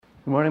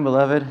Good morning,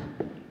 beloved.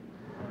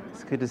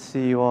 It's good to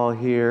see you all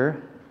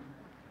here,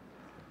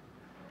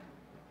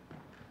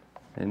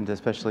 and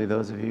especially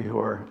those of you who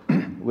are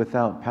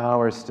without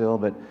power still,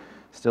 but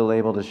still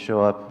able to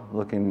show up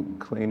looking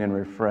clean and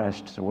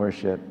refreshed to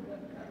worship.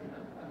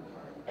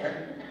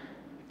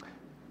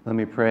 Let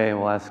me pray, and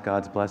we'll ask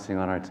God's blessing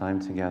on our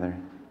time together.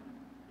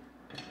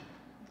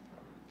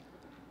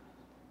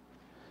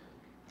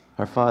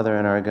 Our Father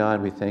and our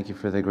God, we thank you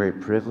for the great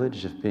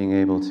privilege of being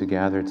able to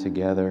gather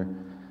together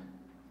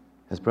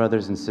as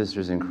brothers and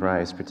sisters in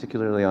Christ,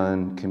 particularly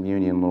on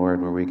communion, Lord,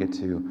 where we get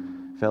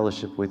to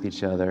fellowship with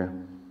each other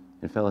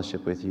and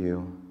fellowship with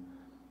you.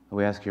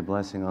 We ask your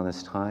blessing on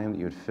this time, that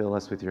you would fill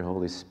us with your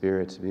Holy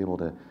Spirit to be able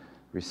to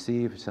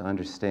receive, to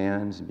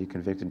understand, and be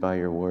convicted by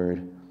your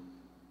word.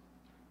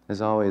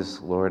 As always,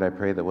 Lord, I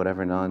pray that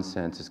whatever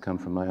nonsense has come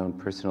from my own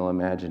personal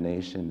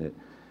imagination, that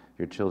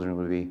your children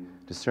would be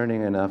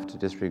discerning enough to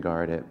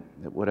disregard it,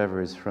 that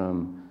whatever is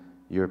from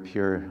your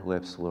pure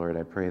lips, Lord,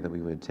 I pray that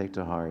we would take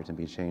to heart and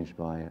be changed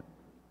by it.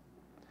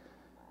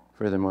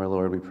 Furthermore,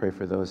 Lord, we pray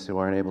for those who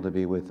aren't able to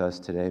be with us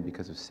today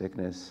because of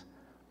sickness.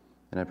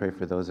 And I pray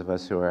for those of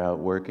us who are out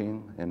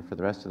working and for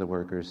the rest of the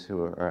workers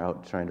who are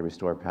out trying to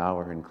restore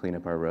power and clean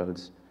up our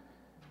roads,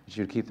 that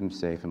you would keep them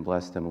safe and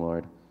bless them,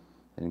 Lord,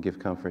 and give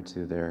comfort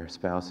to their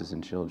spouses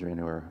and children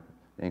who are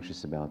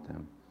anxious about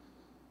them.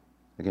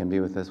 Again, be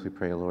with us, we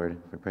pray, Lord.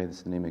 We pray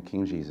this in the name of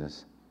King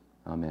Jesus.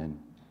 Amen.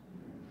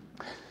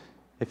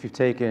 If you've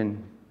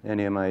taken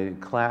any of my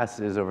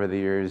classes over the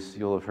years,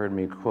 you'll have heard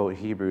me quote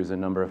Hebrews a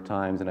number of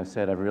times, and I've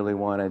said I've really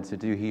wanted to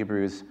do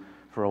Hebrews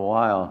for a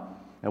while.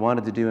 I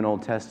wanted to do an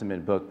Old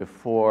Testament book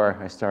before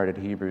I started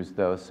Hebrews,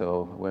 though,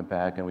 so I went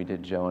back and we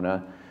did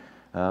Jonah.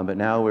 But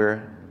now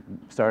we're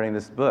starting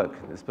this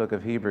book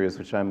of Hebrews,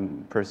 which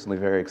I'm personally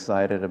very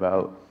excited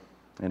about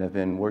and have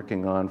been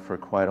working on for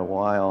quite a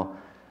while.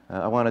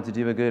 I wanted to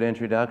do a good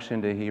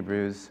introduction to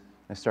Hebrews.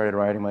 I started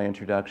writing my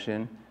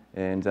introduction,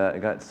 and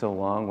it got so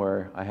long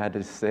where I had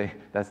to say,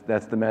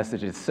 that's the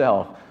message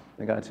itself.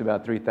 I got to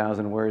about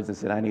 3,000 words and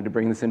said, I need to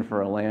bring this in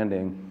for a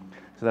landing.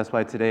 So that's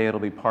why today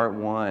it'll be part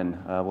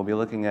one. We'll be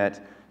looking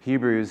at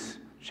Hebrews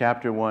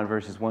chapter 1,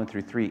 verses 1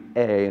 through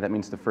 3a. That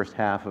means the first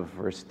half of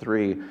verse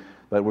 3.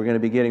 But we're going to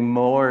be getting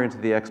more into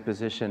the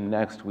exposition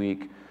next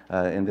week.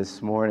 And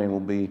this morning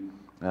will be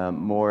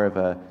more of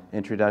an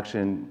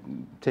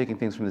introduction, taking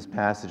things from this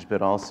passage,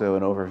 but also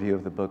an overview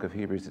of the book of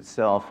Hebrews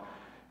itself,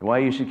 and why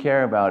you should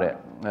care about it.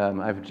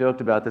 I've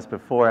joked about this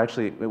before.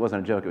 Actually, it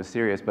wasn't a joke, it was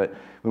serious. But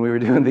when we were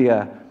doing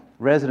the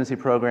residency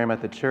program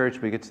at the church,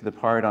 we get to the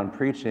part on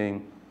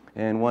preaching,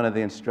 and one of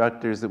the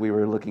instructors that we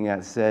were looking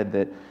at said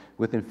that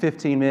within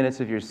 15 minutes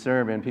of your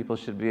sermon, people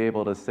should be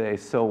able to say,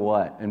 so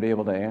what, and be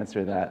able to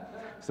answer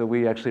that. So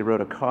we actually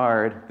wrote a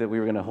card that we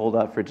were going to hold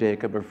up for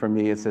Jacob, or for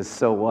me, it says,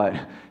 so what,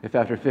 if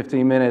after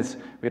 15 minutes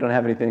we don't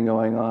have anything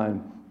going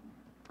on.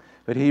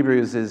 But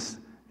Hebrews is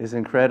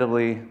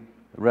incredibly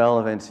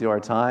relevant to our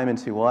time and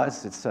to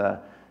us. It's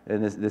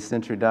in this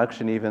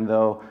introduction, even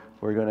though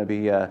we're going to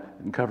be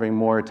covering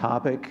more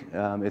topic,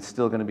 it's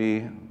still going to be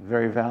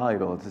very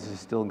valuable. This is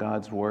still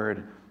God's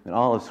Word, and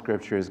all of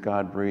Scripture is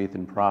God-breathed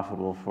and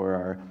profitable for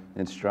our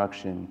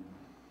instruction.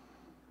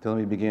 So let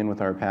me begin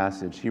with our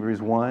passage.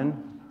 Hebrews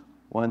 1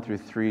 through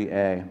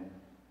 3a.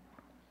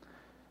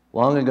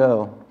 Long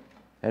ago,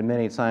 at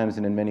many times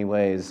and in many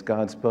ways,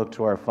 God spoke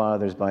to our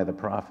fathers by the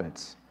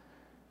prophets.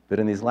 But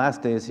in these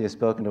last days he has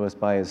spoken to us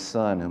by his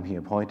Son, whom he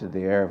appointed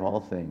the heir of all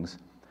things,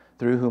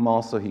 through whom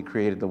also he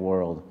created the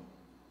world.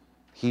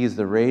 He is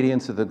the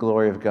radiance of the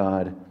glory of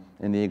God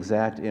and the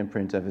exact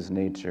imprint of his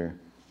nature,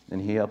 and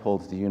he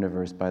upholds the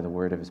universe by the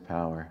word of his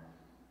power.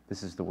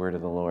 This is the word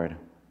of the Lord.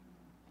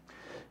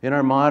 In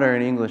our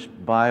modern English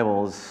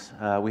Bibles,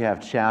 we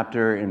have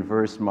chapter and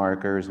verse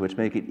markers, which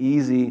make it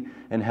easy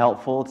and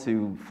helpful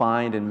to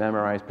find and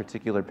memorize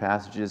particular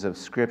passages of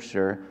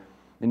Scripture.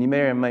 And you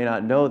may or may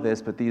not know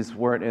this, but these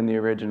weren't in the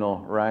original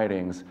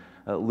writings.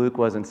 Luke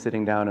wasn't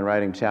sitting down and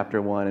writing chapter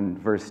 1 and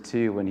verse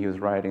 2 when he was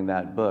writing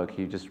that book.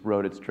 He just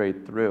wrote it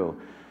straight through.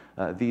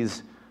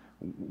 These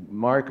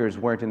markers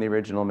weren't in the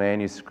original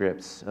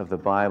manuscripts of the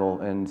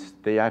Bible, and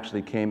they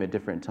actually came at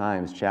different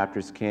times.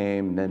 Chapters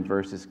came, then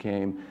verses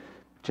came.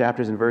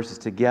 Chapters and verses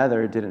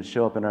together didn't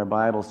show up in our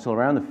Bibles till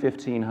around the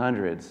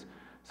 1500s.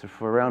 So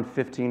for around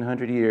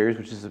 1500 years,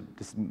 which is the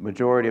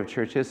majority of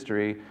church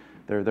history,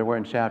 there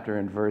weren't chapter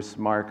and verse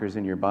markers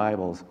in your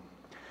Bibles.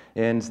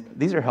 And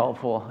these are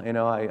helpful. You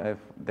know,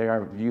 they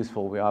are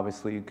useful. We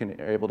obviously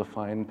are able to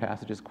find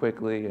passages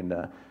quickly and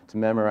to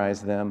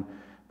memorize them.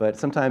 But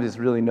sometimes it's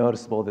really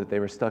noticeable that they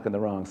were stuck in the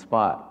wrong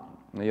spot.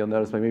 And you'll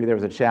notice maybe there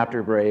was a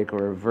chapter break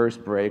or a verse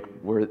break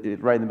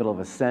right in the middle of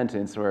a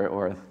sentence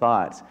or a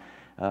thought.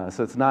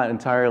 So it's not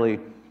entirely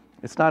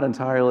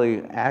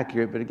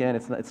accurate. But again,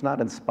 it's not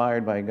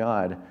inspired by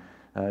God.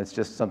 It's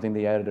just something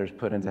the editors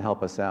put in to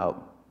help us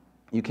out.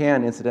 You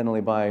can, incidentally,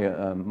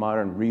 buy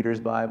modern reader's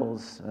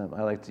Bibles.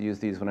 I like to use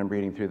these when I'm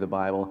reading through the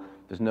Bible.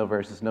 There's no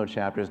verses, no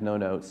chapters, no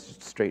notes,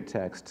 just straight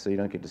text, so you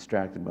don't get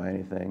distracted by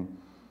anything.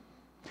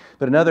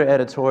 But another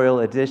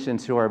editorial addition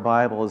to our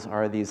Bibles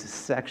are these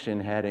section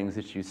headings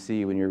that you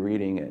see when you're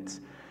reading it.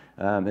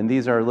 And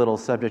these are little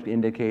subject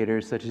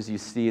indicators, such as you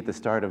see at the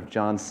start of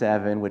John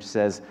 7, which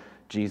says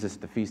Jesus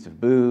at the Feast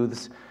of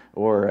Booths,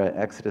 or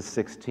Exodus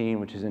 16,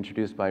 which is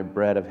introduced by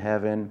bread of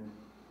heaven.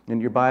 And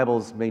your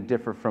Bibles may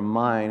differ from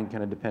mine,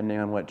 kind of depending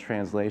on what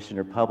translation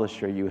or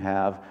publisher you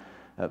have,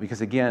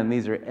 because again,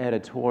 these are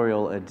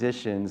editorial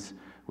additions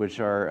which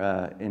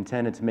are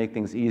intended to make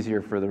things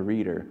easier for the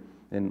reader.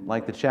 And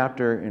like the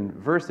chapter and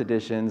verse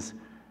editions,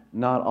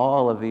 not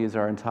all of these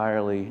are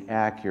entirely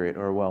accurate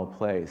or well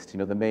placed.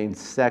 The main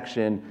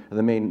section, or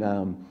the main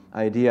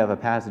idea of a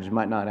passage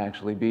might not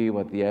actually be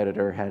what the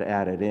editor had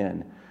added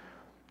in.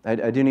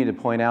 I do need to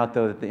point out,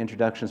 though, that the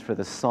introductions for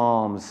the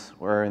Psalms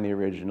were in the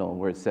original,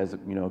 where it says,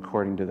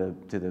 according to the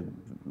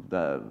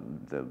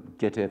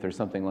Gittith or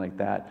something like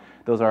that.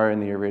 Those are in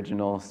the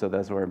original, so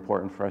those were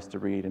important for us to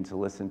read and to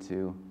listen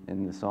to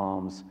in the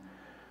Psalms.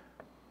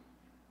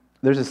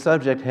 There's a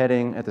subject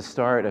heading at the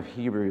start of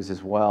Hebrews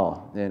as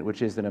well,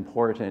 which is an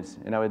important,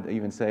 and I would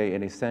even say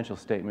an essential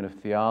statement of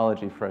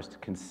theology for us to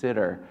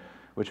consider,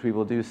 which we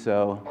will do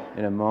so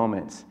in a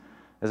moment.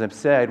 As I've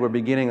said, we're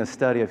beginning a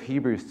study of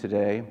Hebrews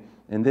today,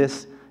 and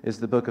this is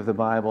the book of the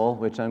Bible,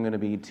 which I'm going to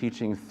be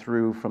teaching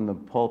through from the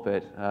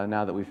pulpit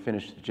now that we've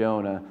finished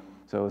Jonah,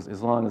 so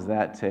as long as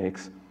that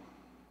takes.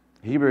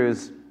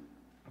 Hebrews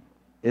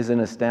is an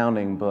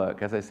astounding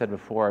book. As I said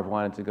before, I've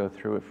wanted to go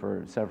through it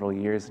for several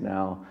years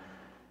now.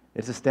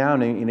 It's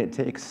astounding, and it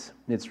takes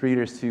its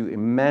readers to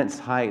immense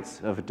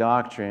heights of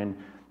doctrine,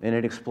 and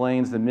it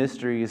explains the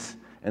mysteries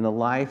and the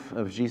life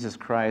of Jesus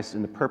Christ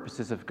and the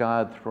purposes of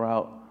God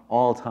throughout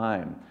all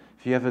time.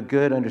 If you have a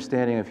good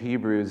understanding of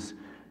Hebrews,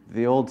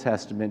 the Old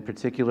Testament,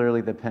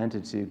 particularly the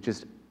Pentateuch, it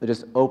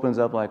just opens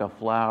up like a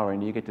flower,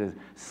 and you get to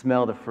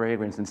smell the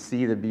fragrance and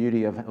see the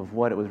beauty of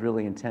what it was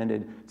really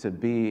intended to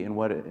be and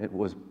what it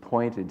was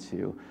pointed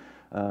to.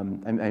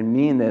 I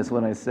mean this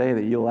when I say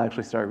that you'll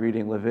actually start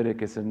reading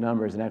Leviticus and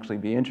Numbers and actually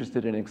be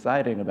interested and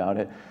excited about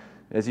it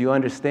as you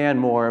understand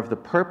more of the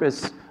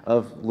purpose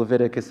of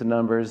Leviticus and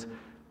Numbers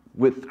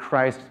with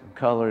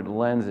Christ-colored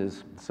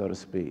lenses, so to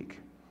speak.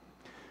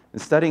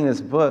 And studying this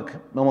book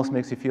almost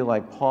makes you feel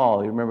like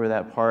Paul. You remember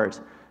that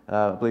part,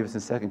 I believe it's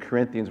in 2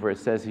 Corinthians, where it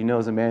says he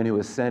knows a man who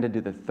ascended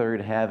to the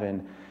third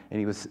heaven,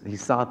 and he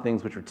saw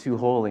things which were too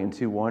holy and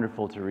too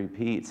wonderful to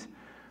repeat.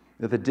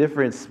 The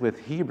difference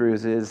with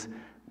Hebrews is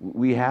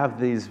we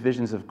have these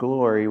visions of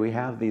glory, we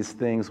have these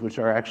things which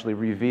are actually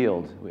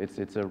revealed.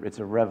 It's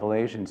a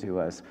revelation to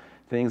us,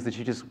 things that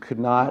you just could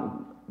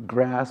not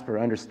grasp or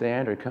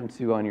understand or come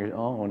to on your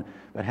own,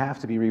 but have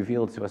to be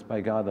revealed to us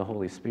by God the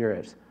Holy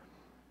Spirit.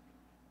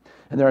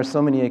 And there are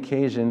so many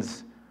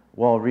occasions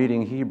while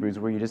reading Hebrews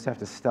where you just have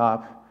to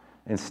stop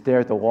and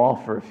stare at the wall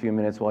for a few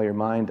minutes while your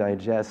mind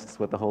digests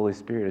what the Holy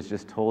Spirit has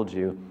just told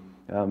you.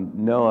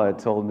 Noah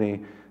told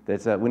me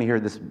that when he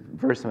heard this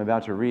verse I'm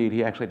about to read,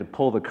 he actually had to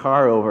pull the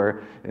car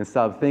over and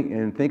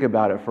think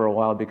about it for a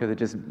while because it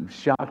just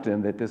shocked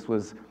him that this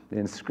was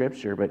in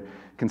Scripture. But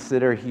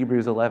consider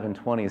Hebrews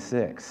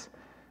 11:26.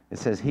 It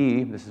says,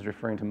 this is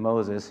referring to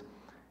Moses,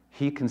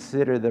 he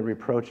considered the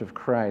reproach of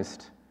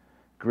Christ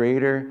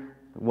greater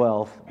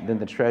wealth than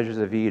the treasures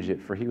of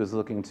Egypt, for he was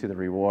looking to the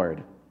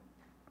reward.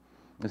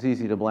 It's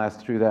easy to blast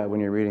through that when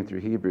you're reading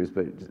through Hebrews,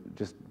 but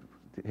just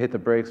hit the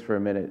brakes for a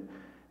minute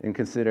and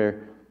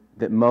consider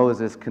that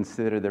Moses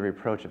considered the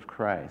reproach of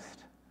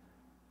Christ,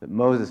 that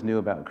Moses knew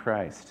about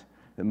Christ,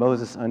 that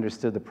Moses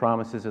understood the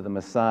promises of the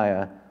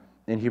Messiah,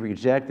 and he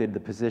rejected the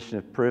position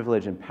of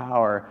privilege and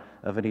power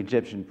of an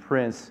Egyptian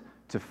prince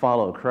to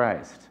follow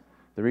Christ.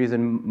 The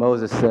reason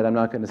Moses said, I'm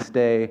not going to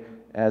stay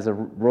as a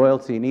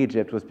royalty in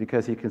Egypt was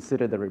because he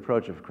considered the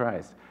reproach of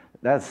Christ.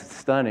 That's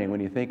stunning when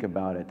you think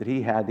about it, that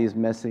he had these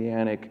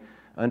messianic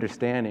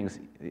understandings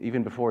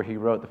even before he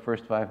wrote the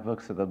first 5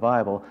 books of the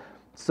Bible,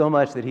 so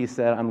much that he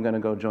said, I'm going to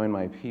go join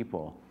my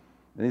people.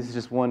 And this is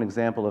just one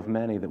example of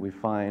many that we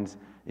find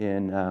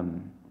in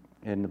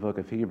the book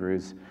of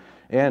Hebrews.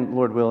 And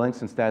Lord willing,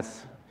 since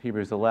that's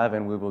Hebrews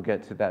 11, we will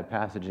get to that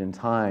passage in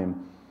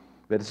time.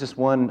 But it's just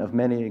one of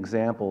many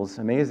examples,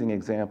 amazing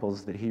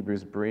examples, that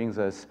Hebrews brings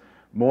us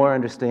more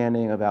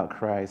understanding about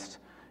Christ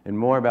and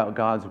more about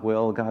God's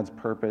will, God's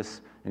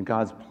purpose, and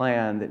God's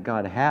plan that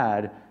God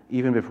had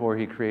even before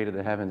he created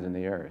the heavens and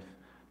the earth.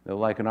 Though,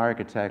 like an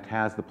architect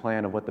has the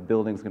plan of what the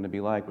building's going to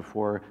be like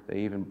before they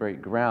even break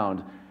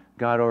ground,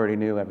 God already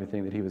knew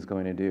everything that he was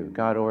going to do.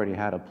 God already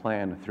had a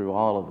plan through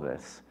all of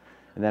this.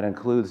 And that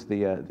includes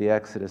the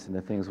Exodus and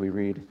the things we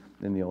read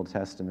in the Old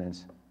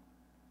Testament.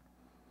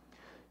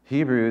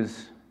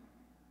 Hebrews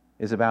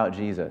is about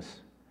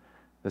Jesus,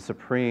 the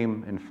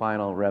supreme and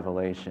final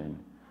revelation.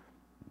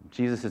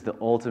 Jesus is the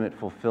ultimate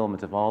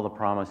fulfillment of all the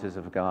promises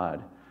of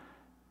God.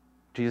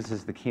 Jesus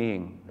is the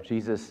King.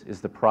 Jesus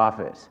is the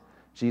prophet.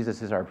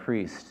 Jesus is our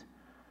priest.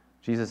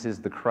 Jesus is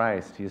the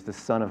Christ. He is the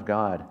Son of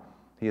God.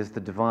 He is the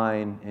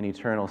divine and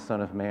eternal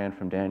Son of Man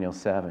from Daniel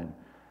 7.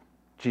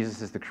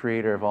 Jesus is the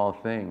creator of all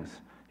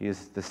things. He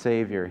is the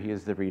Savior. He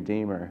is the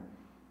Redeemer.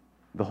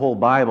 The whole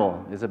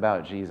Bible is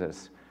about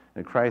Jesus.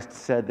 And Christ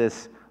said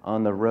this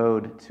on the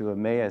road to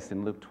Emmaus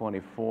in Luke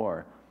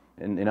 24,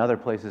 and in other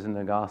places in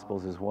the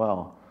Gospels as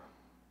well.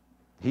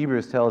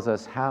 Hebrews tells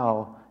us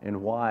how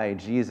and why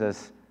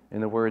Jesus, in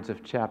the words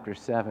of chapter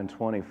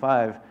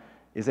 7:25,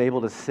 is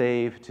able to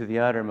save to the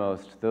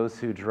uttermost those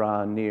who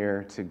draw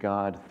near to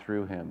God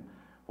through him.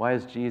 Why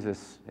is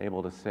Jesus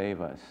able to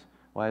save us?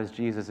 Why is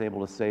Jesus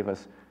able to save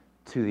us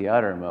to the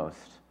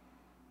uttermost?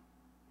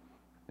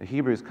 The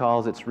Hebrews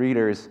calls its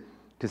readers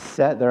to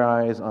set their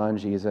eyes on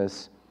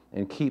Jesus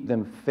and keep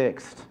them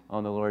fixed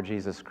on the Lord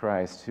Jesus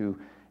Christ, who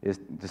is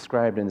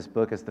described in this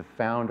book as the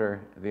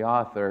founder, the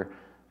author,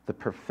 the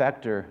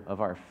perfecter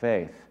of our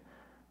faith.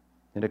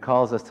 And it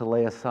calls us to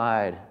lay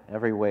aside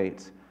every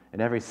weight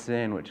and every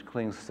sin which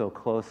clings so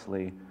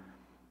closely,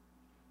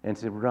 and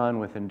to run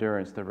with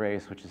endurance the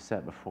race which is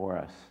set before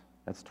us.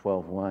 That's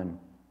 12:1.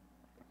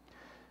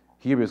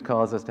 Hebrews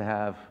calls us to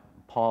have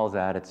Paul's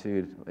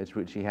attitude,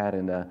 which he had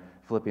in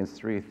Philippians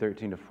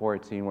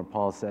 3:13-14, where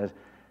Paul says,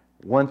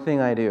 "One thing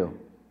I do,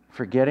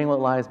 forgetting what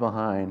lies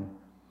behind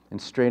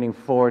and straining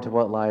forward to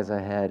what lies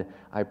ahead,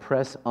 I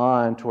press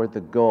on toward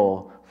the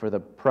goal for the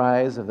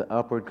prize of the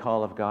upward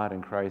call of God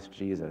in Christ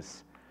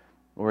Jesus."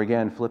 Or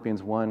again,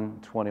 Philippians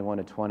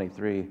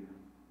 1:21-23,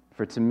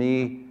 "For to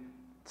me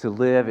to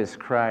live is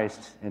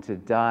Christ, and to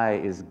die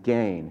is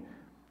gain.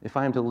 If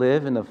I am to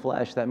live in the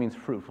flesh, that means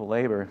fruitful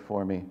labor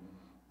for me.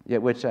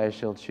 Yet which I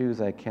shall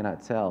choose I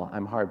cannot tell.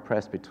 I'm hard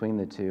pressed between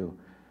the two.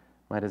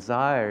 My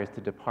desire is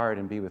to depart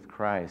and be with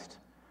Christ,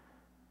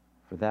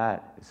 for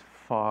that is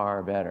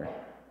far better."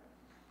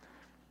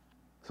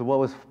 So what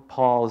was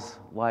Paul's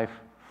life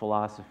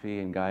philosophy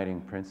and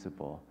guiding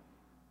principle?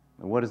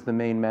 And what is the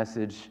main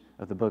message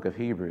of the book of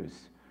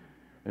Hebrews?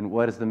 And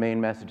what is the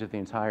main message of the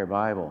entire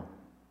Bible?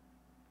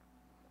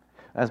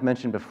 As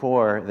mentioned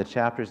before, the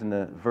chapters and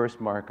the verse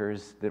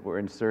markers that were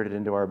inserted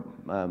into our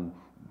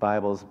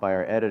Bibles by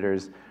our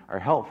editors are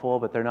helpful,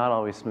 but they're not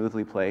always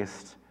smoothly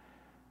placed.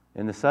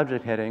 And the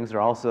subject headings are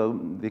also,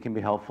 they can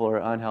be helpful or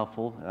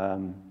unhelpful,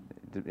 and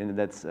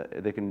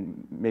they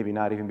can maybe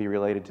not even be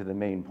related to the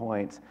main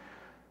point.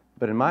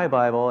 But in my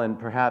Bible, and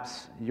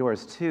perhaps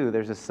yours too,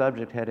 there's a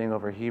subject heading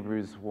over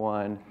Hebrews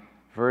 1,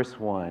 verse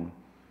 1.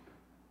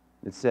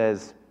 It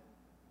says,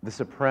 "The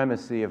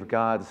supremacy of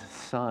God's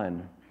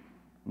Son."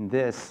 And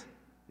this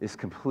is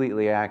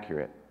completely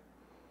accurate.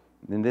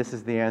 And this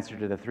is the answer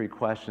to the three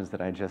questions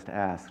that I just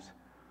asked.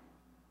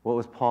 What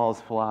was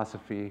Paul's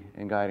philosophy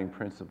and guiding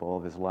principle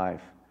of his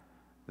life?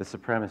 The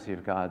supremacy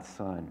of God's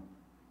Son.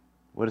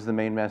 What is the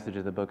main message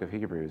of the book of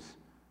Hebrews?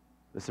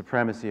 The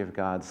supremacy of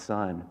God's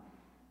Son.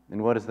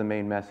 And what is the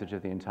main message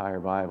of the entire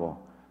Bible?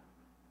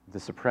 The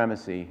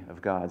supremacy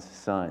of God's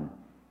Son.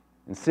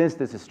 And since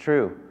this is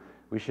true,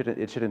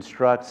 it should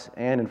instruct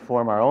and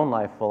inform our own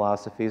life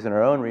philosophies and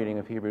our own reading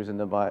of Hebrews and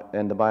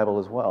the Bible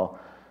as well.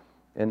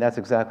 And that's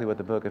exactly what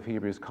the book of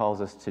Hebrews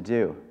calls us to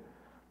do.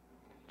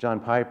 John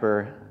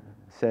Piper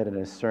said in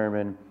his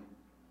sermon,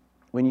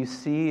 "When you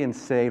see and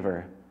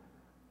savor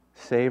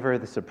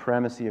the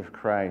supremacy of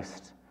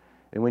Christ,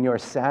 and when you are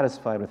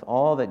satisfied with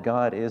all that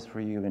God is for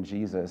you in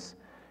Jesus,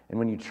 and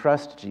when you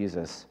trust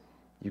Jesus,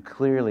 you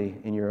clearly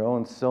in your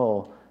own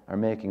soul are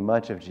making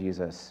much of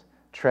Jesus,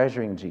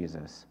 treasuring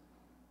Jesus.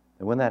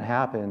 And when that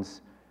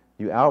happens,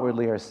 you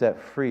outwardly are set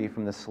free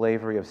from the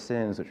slavery of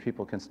sins which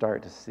people can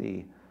start to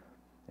see.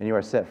 And you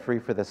are set free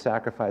for the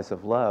sacrifice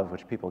of love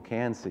which people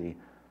can see.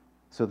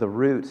 So the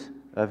root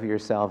of your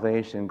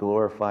salvation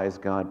glorifies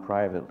God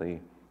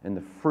privately, and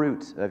the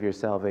fruit of your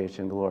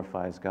salvation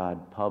glorifies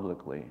God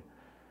publicly."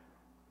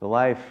 The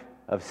life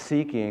of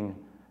seeking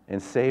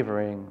and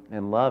savoring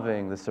and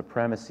loving the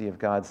supremacy of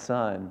God's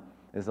Son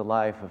is a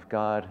life of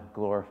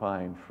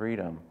God-glorifying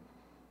freedom.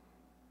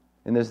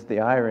 And there's the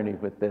irony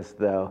with this,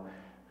 though,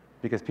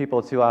 because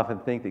people too often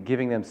think that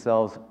giving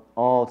themselves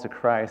all to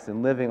Christ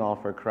and living all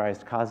for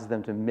Christ causes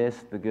them to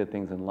miss the good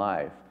things in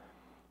life.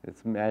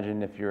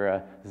 Imagine if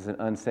this is an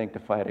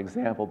unsanctified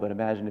example, but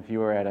imagine if you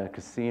were at a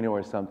casino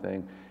or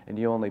something and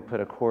you only put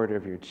a quarter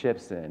of your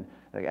chips in.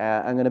 Like,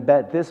 I'm going to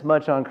bet this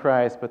much on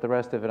Christ, but the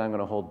rest of it I'm going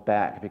to hold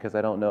back because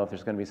I don't know if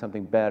there's going to be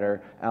something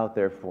better out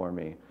there for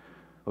me.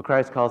 Well,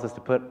 Christ calls us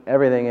to put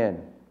everything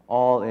in,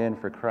 all in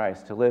for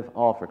Christ, to live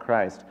all for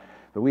Christ.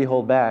 But we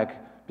hold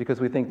back because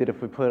we think that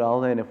if we put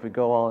all in, if we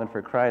go all in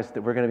for Christ,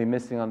 that we're going to be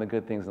missing on the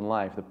good things in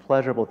life, the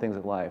pleasurable things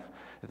of life.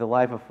 That the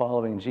life of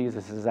following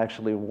Jesus is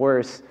actually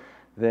worse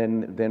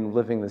than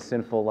living the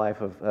sinful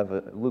life of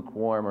a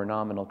lukewarm or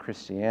nominal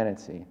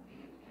Christianity.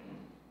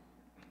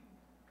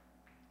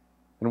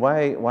 And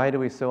why do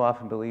we so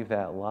often believe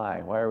that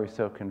lie? Why are we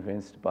so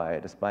convinced by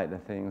it, despite the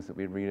things that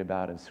we read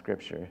about in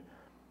Scripture?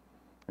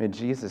 I mean,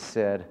 Jesus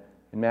said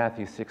in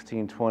Matthew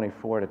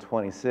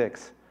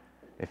 16:24-26,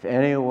 "If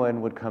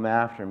anyone would come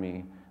after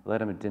me,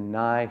 let him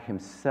deny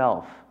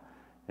himself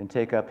and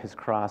take up his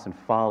cross and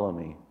follow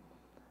me.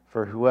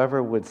 For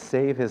whoever would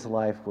save his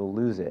life will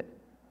lose it,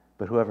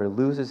 but whoever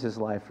loses his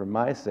life for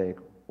my sake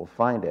will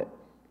find it.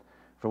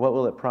 For what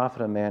will it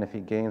profit a man if he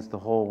gains the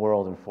whole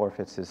world and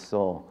forfeits his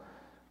soul?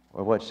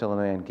 Or what shall a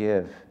man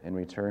give in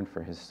return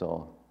for his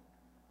soul?"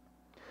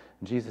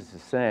 Jesus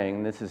is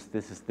saying, this is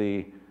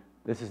the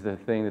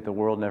thing that the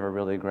world never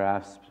really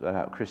grasps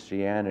about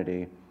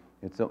Christianity.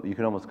 You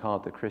can almost call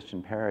it the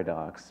Christian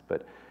paradox.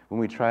 But when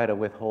we try to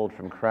withhold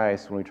from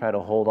Christ, when we try to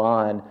hold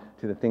on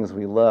to the things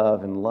we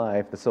love in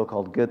life, the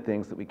so-called good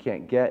things that we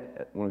can't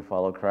get when we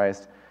follow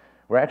Christ,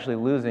 we're actually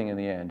losing in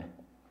the end.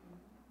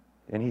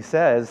 And he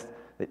says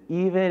that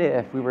even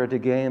if we were to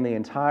gain the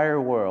entire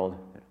world,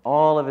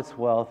 all of its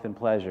wealth and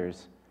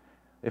pleasures,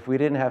 if we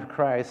didn't have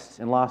Christ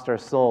and lost our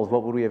souls,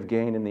 what would we have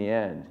gained in the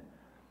end?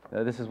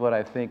 This is what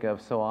I think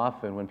of so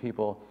often when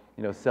people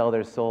sell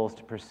their souls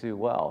to pursue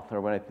wealth,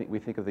 or when we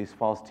think of these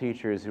false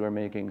teachers who are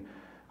making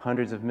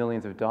hundreds of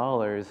millions of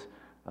dollars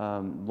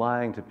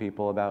lying to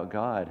people about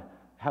God.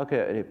 How could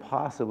it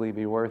possibly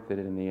be worth it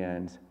in the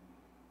end?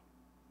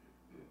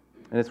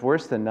 And it's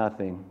worse than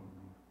nothing.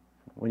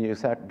 When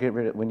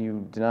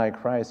you deny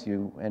Christ,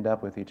 you end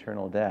up with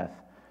eternal death.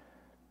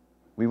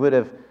 We would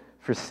have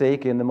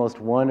forsaken the most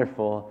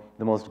wonderful,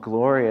 the most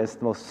glorious,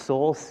 the most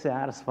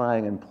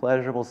soul-satisfying and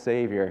pleasurable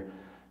Savior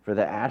for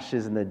the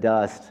ashes and the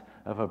dust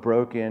of a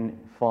broken,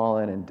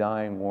 fallen, and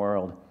dying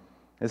world.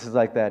 This is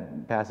like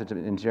that passage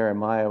in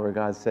Jeremiah where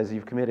God says,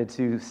 you've committed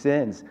two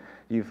sins.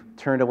 You've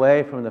turned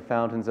away from the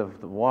fountains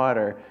of the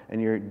water,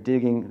 and you're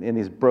digging in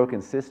these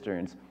broken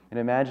cisterns. And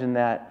imagine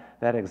that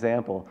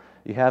example.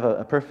 You have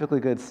a perfectly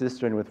good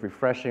cistern with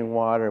refreshing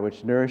water,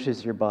 which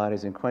nourishes your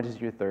bodies and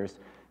quenches your thirst.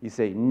 You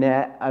say,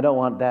 nah, I don't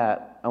want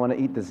that. I want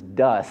to eat this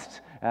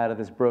dust out of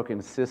this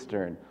broken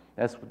cistern.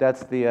 That's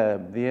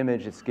the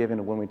image it's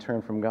given when we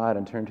turn from God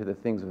and turn to the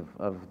things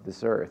of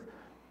this earth.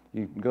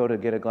 You go to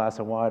get a glass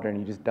of water and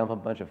you just dump a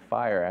bunch of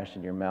fire ash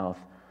in your mouth.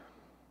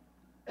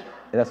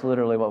 That's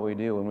literally what we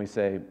do when we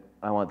say,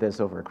 I want this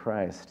over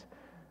Christ.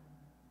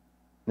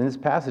 And this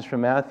passage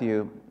from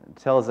Matthew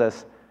tells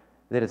us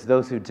that it's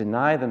those who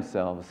deny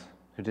themselves,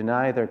 who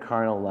deny their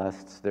carnal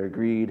lusts, their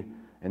greed,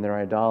 and their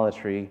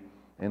idolatry,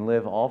 and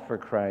live all for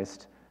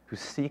Christ, who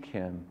seek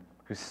Him,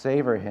 who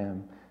savor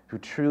Him, who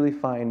truly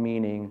find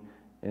meaning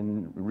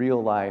in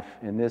real life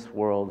in this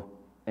world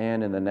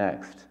and in the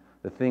next.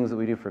 The things that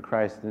we do for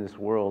Christ in this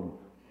world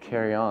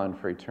carry on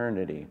for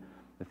eternity.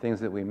 The things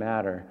that we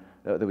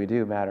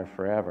do matter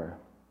forever.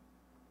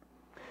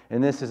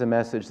 And this is a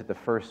message that the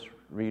first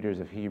readers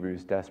of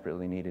Hebrews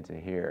desperately needed to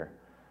hear.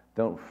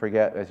 Don't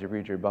forget, as you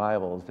read your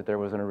Bibles, that there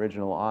was an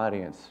original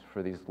audience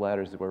for these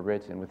letters that were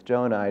written. With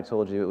Jonah, I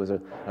told you it was a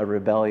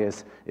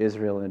rebellious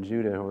Israel and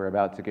Judah who were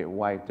about to get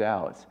wiped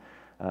out,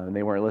 and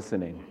they weren't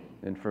listening.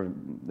 And for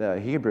the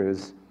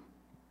Hebrews,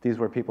 these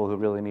were people who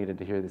really needed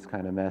to hear this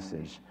kind of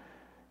message.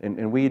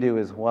 And we do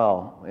as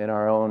well in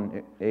our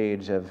own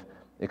age of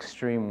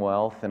extreme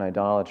wealth and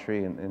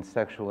idolatry and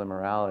sexual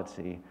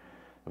immorality.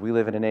 We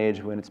live in an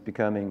age when it's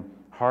becoming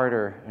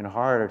harder and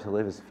harder to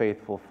live as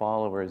faithful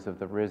followers of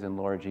the risen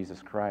Lord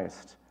Jesus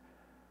Christ.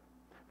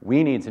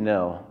 We need to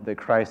know that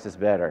Christ is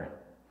better,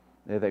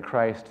 that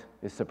Christ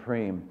is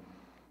supreme,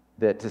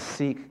 that to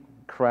seek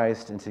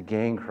Christ and to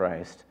gain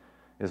Christ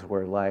is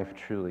where life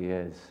truly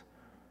is.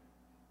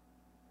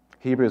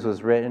 Hebrews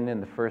was written in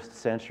the 1st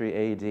century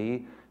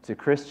A.D. to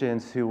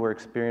Christians who were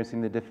experiencing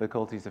the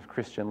difficulties of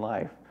Christian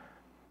life.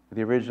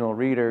 The original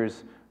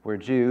readers were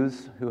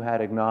Jews who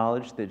had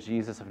acknowledged that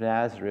Jesus of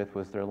Nazareth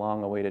was their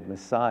long-awaited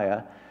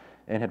Messiah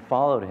and had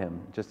followed him,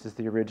 just as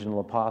the original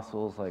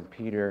apostles like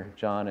Peter,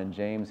 John, and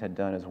James had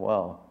done as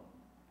well.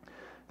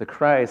 The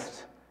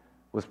Christ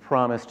was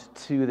promised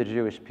to the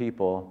Jewish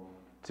people,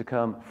 to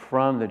come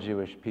from the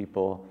Jewish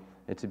people,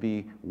 and to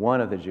be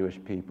one of the Jewish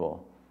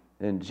people.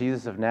 And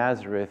Jesus of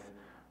Nazareth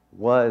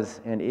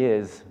was and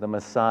is the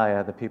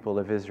Messiah the people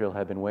of Israel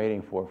have been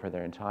waiting for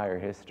their entire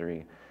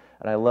history.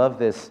 And I love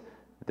this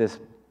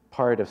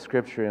part of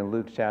Scripture in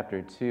Luke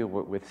chapter 2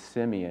 with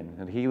Simeon.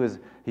 And he was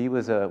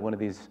one of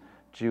these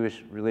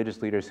Jewish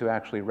religious leaders who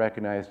actually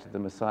recognized the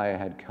Messiah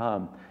had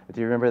come. But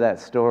do you remember that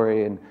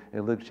story in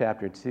Luke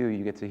chapter 2?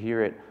 You get to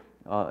hear it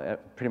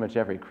pretty much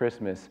every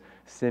Christmas.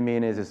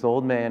 Simeon is this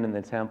old man in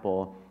the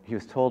temple. He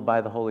was told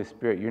by the Holy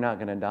Spirit, you're not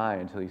going to die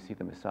until you see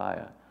the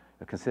Messiah.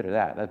 Now consider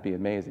that. That'd be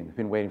amazing. You've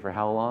been waiting for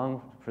how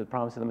long for the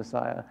promise of the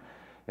Messiah?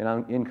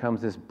 And in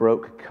comes this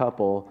broke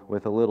couple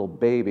with a little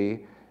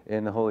baby,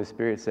 and the Holy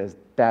Spirit says,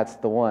 that's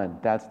the one.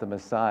 That's the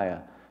Messiah.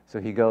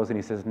 So he goes and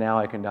he says, now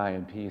I can die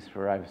in peace,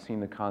 for I've seen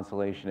the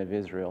consolation of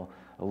Israel,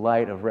 a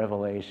light of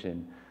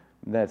revelation.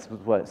 This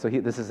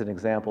is an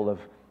example of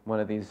one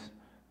of these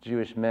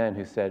Jewish men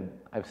who said,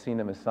 I've seen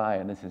the Messiah,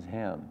 and this is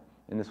him.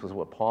 And this was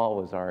what Paul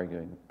was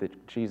arguing,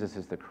 that Jesus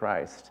is the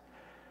Christ.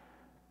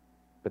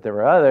 But there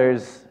were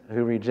others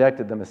who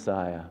rejected the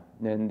Messiah,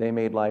 and they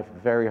made life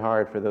very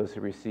hard for those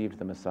who received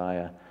the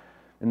Messiah.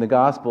 In the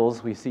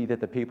Gospels, we see that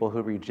the people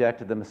who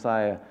rejected the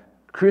Messiah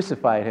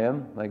crucified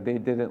him. Like, they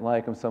didn't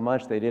like him so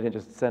much, they didn't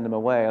just send him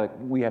away. Like,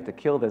 we have to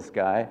kill this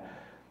guy.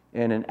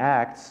 And in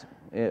Acts,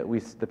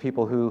 the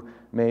people who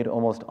made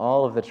almost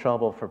all of the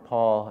trouble for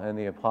Paul and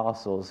the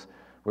apostles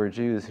were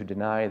Jews who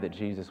denied that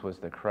Jesus was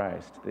the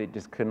Christ. They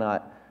just could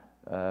not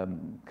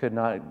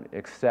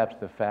accept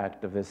the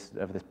fact of this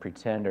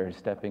pretender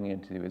stepping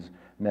into his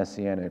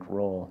messianic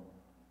role.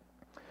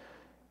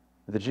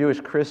 The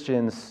Jewish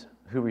Christians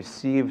who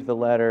received the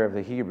letter of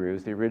the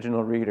Hebrews, the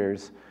original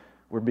readers,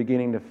 were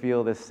beginning to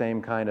feel this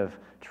same kind of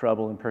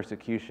trouble and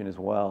persecution as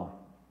well.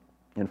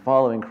 In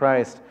following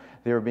Christ,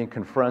 they were being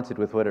confronted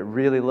with what it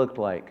really looked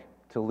like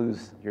to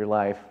lose your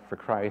life for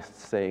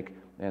Christ's sake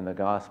and the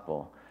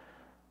gospel.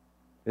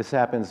 This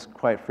happens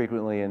quite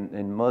frequently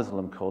in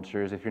Muslim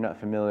cultures. If you're not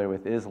familiar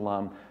with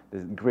Islam, the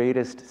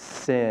greatest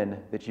sin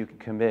that you can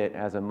commit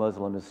as a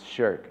Muslim is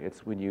shirk.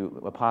 It's when you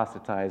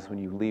apostatize, when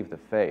you leave the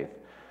faith.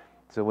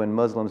 So when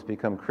Muslims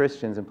become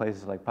Christians in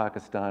places like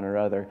Pakistan or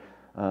other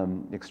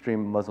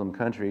extreme Muslim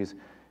countries,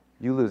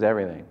 you lose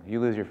everything. You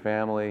lose your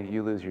family,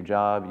 you lose your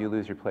job, you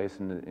lose your place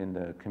in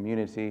the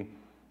community.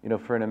 You know,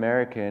 for an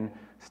American,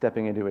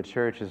 stepping into a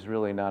church is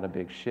really not a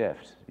big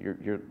shift.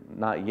 You're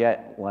not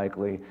yet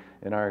likely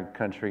in our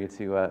country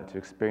to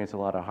experience a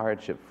lot of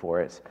hardship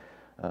for it.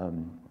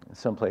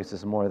 Some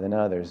places more than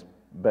others,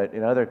 but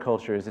in other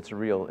cultures, it's a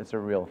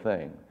real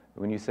thing.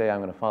 When you say, I'm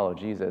going to follow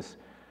Jesus,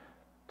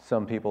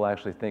 some people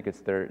actually think it's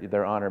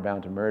their honor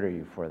bound to murder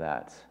you for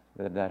that.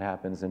 That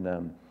happens in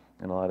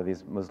a lot of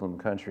these Muslim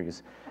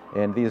countries.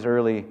 And these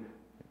early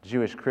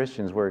Jewish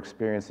Christians were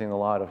experiencing a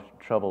lot of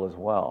trouble as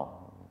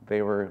well.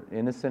 They were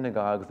in the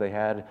synagogues, they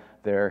had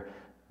their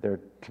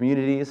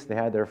communities, they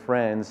had their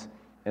friends,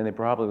 and they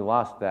probably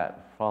lost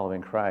that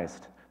following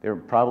Christ. They were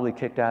probably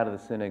kicked out of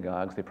the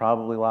synagogues. They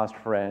probably lost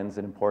friends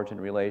and important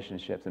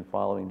relationships in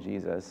following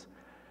Jesus.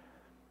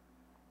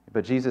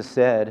 But Jesus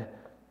said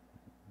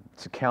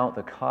to count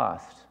the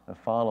cost of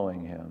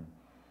following him.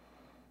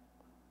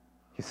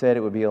 He said it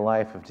would be a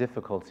life of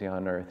difficulty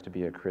on earth to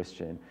be a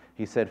Christian.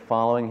 He said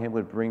following him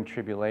would bring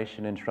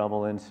tribulation and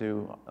trouble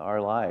into our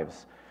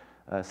lives.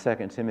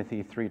 2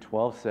 Timothy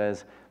 3:12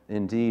 says,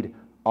 indeed,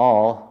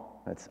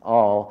 all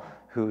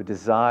who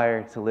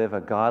desire to live a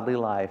godly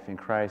life in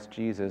Christ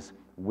Jesus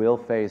will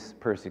face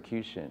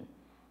persecution.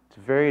 It's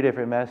a very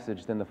different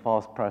message than the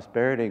false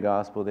prosperity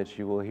gospel that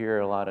you will hear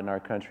a lot in our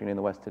country and in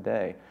the West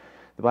today.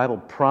 The Bible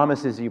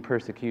promises you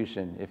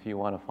persecution if you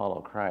want to follow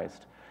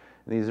Christ.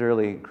 These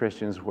early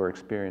Christians were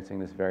experiencing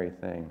this very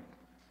thing.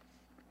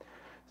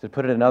 To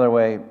put it another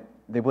way,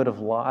 they would have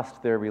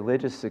lost their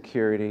religious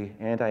security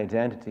and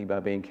identity by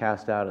being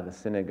cast out of the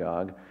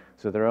synagogue,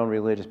 so their own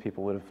religious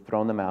people would have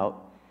thrown them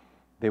out.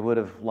 They would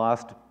have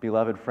lost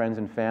beloved friends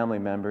and family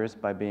members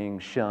by being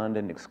shunned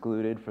and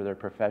excluded for their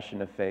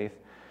profession of faith.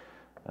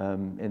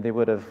 And they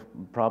would have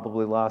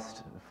probably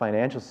lost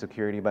financial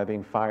security by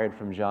being fired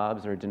from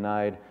jobs or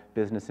denied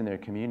business in their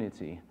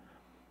community.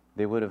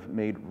 They would have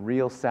made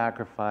real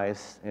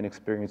sacrifice and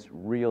experienced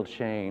real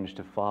change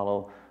to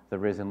follow the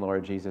risen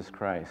Lord Jesus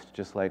Christ,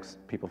 just like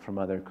people from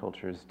other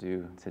cultures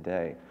do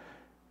today.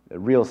 A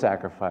real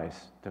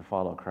sacrifice to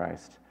follow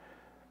Christ.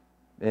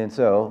 And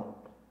so,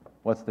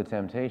 what's the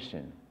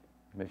temptation?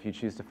 If you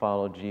choose to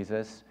follow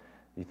Jesus,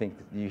 you think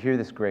you hear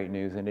this great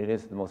news, and it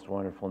is the most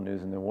wonderful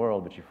news in the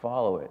world, but you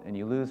follow it and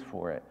you lose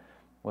for it.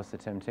 What's the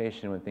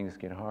temptation when things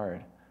get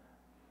hard?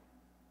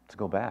 To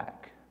go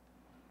back.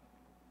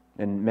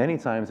 And many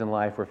times in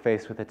life, we're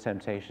faced with the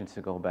temptation to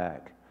go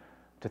back,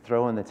 to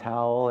throw in the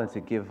towel and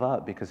to give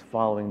up because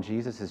following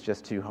Jesus is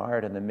just too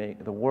hard, and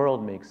the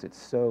world makes it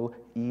so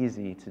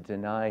easy to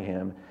deny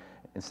him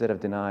instead of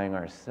denying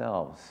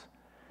ourselves.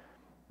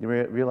 You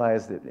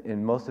realize that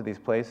in most of these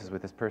places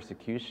with this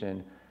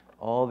persecution,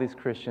 all these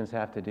Christians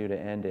have to do to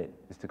end it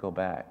is to go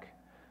back.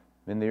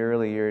 In the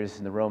early years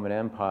in the Roman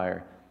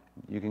Empire,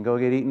 you can go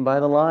get eaten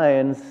by the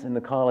lions in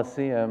the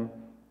Colosseum,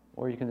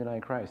 or you can deny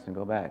Christ and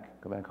go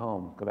back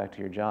home, go back to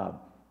your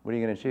job. What are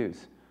you going to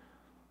choose?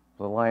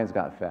 Well, the lions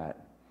got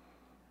fat.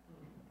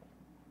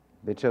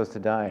 They chose to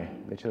die.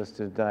 They chose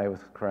to die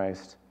with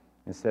Christ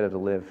instead of to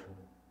live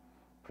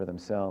for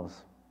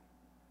themselves.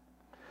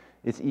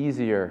 It's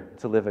easier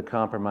to live a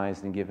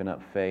compromised and given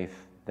up faith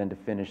than to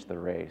finish the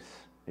race.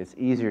 It's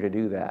easier to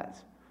do that.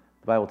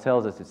 The Bible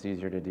tells us it's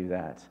easier to do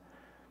that.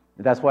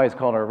 That's why it's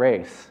called a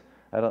race.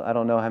 I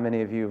don't know how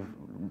many of you have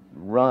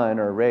run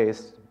or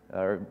raced.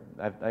 I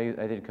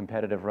did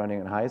competitive running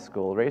in high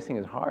school. Racing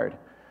is hard.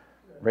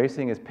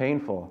 Racing is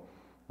painful.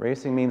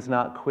 Racing means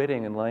not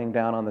quitting and laying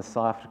down on the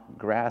soft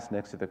grass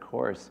next to the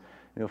course.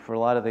 You know, for a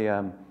lot of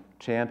the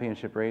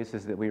championship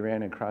races that we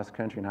ran in cross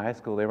country in high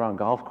school, they were on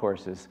golf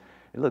courses.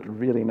 It looked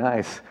really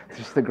nice.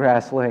 Just the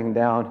grass laying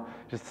down,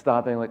 just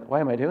stopping, like,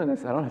 why am I doing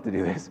this? I don't have to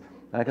do this.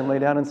 I can lay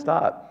down and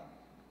stop.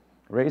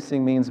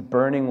 Racing means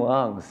burning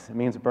lungs. It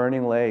means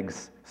burning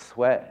legs,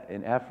 sweat,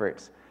 and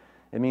effort.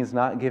 It means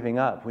not giving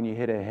up when you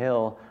hit a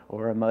hill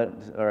or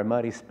a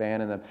muddy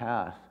span in the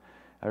path.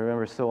 I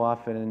remember so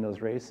often in those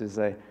races,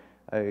 I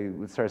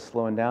would start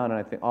slowing down, and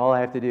I think all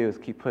I have to do is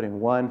keep putting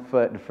one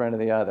foot in front of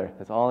the other.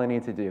 That's all I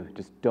need to do.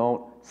 Just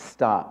don't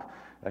stop.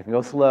 I can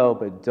go slow,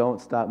 but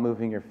don't stop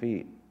moving your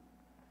feet.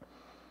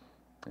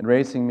 And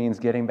racing means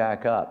getting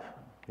back up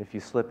if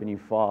you slip and you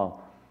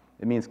fall.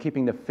 It means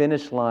keeping the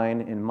finish line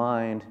in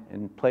mind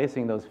and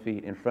placing those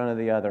feet in front of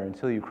the other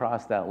until you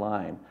cross that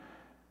line.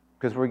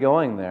 Because we're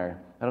going there.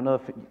 I don't know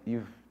if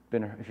you've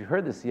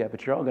heard this yet,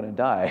 but you're all going to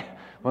die.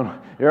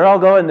 You're all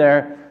going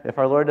there if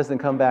our Lord doesn't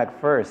come back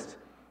first.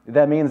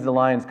 That means the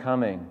lion's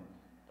coming.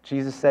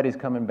 Jesus said he's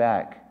coming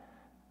back.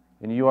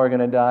 And you are going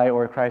to die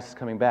or Christ is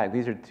coming back.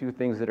 These are two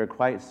things that are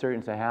quite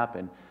certain to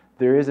happen.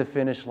 There is a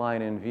finish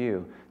line in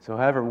view. So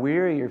however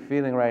weary you're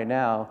feeling right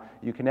now,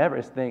 you can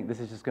never think this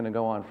is just going to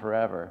go on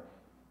forever.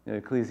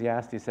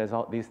 Ecclesiastes says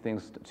all these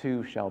things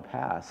too shall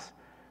pass.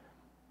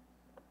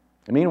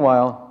 And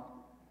meanwhile,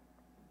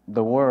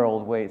 the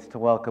world waits to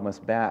welcome us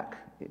back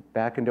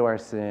into our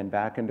sin,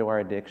 back into our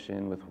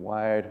addiction with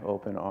wide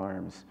open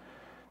arms.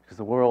 Because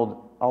the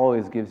world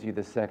always gives you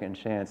the second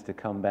chance to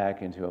come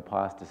back into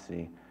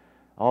apostasy.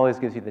 Always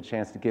gives you the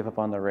chance to give up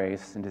on the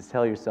race and to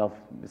tell yourself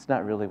it's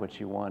not really what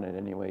you wanted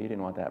anyway. You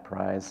didn't want that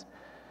prize.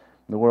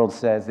 The world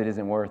says it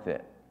isn't worth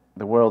it.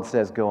 The world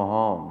says go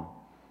home.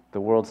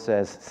 The world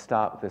says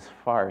stop this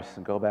farce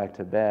and go back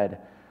to bed.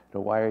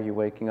 But why are you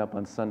waking up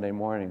on Sunday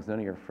mornings? None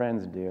of your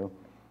friends do.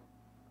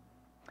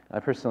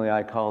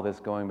 I call this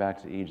going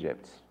back to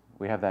Egypt.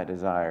 We have that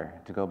desire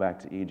to go back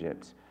to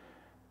Egypt.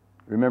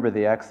 Remember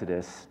the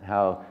Exodus,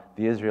 how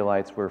the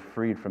Israelites were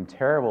freed from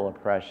terrible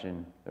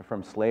oppression,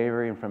 from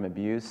slavery and from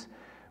abuse,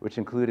 which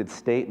included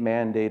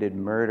state-mandated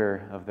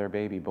murder of their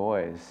baby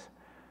boys.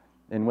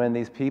 And when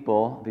these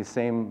people, these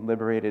same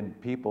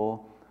liberated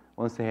people,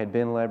 once they had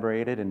been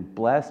liberated and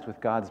blessed with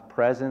God's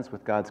presence,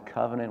 with God's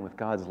covenant, with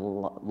God's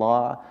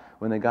law,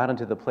 when they got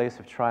into the place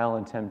of trial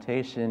and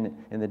temptation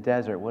in the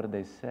desert, what did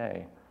they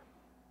say?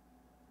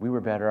 We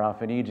were better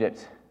off in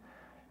Egypt.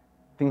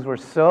 Things were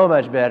so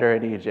much better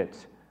in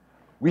Egypt.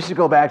 We should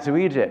go back to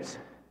Egypt.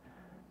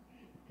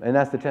 And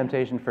that's the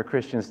temptation for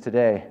Christians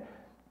today.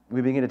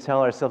 We begin to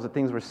tell ourselves that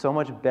things were so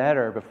much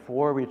better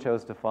before we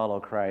chose to follow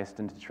Christ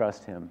and to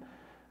trust Him,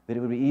 that it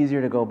would be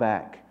easier to go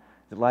back,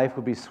 that life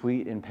would be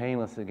sweet and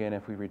painless again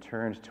if we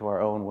returned to our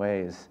own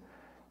ways.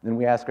 Then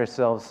we ask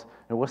ourselves,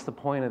 what's the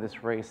point of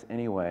this race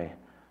anyway?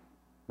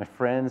 My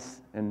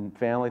friends and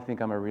family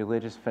think I'm a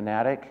religious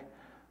fanatic.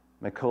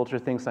 My culture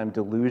thinks I'm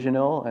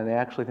delusional, and they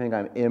actually think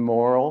I'm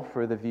immoral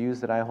for the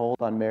views that I hold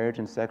on marriage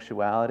and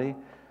sexuality.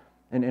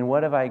 And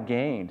what have I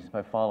gained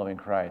by following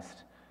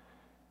Christ?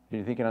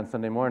 You're thinking on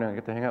Sunday morning, I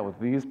get to hang out with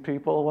these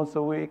people once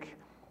a week?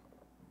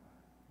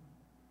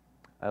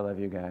 I love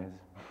you guys.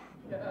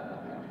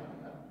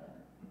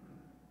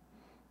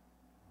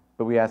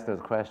 But we ask those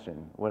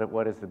questions.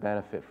 What is the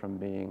benefit from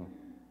being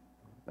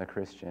a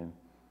Christian?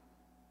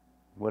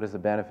 What is the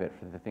benefit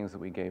for the things that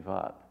we gave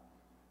up?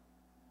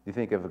 You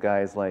think of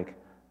guys like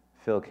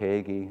Phil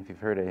Keaggy, if you've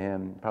heard of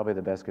him, probably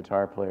the best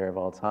guitar player of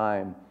all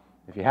time.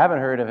 If you haven't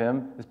heard of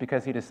him, it's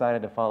because he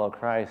decided to follow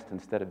Christ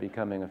instead of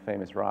becoming a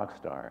famous rock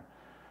star.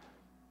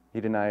 He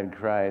denied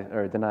Christ,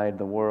 or denied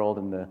the world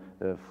and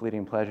the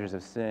fleeting pleasures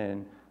of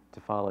sin to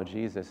follow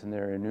Jesus, and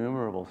there are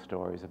innumerable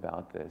stories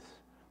about this,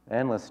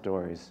 endless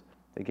stories.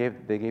 They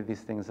gave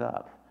these things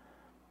up.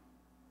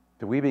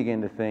 So we begin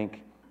to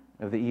think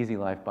of the easy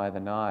life by the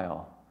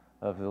Nile,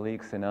 of the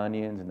leeks and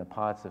onions and the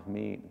pots of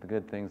meat, the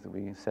good things that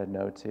we said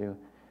no to.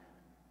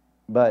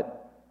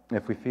 But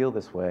if we feel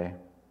this way,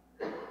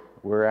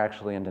 we're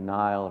actually in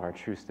denial of our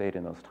true state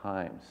in those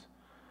times.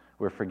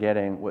 We're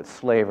forgetting what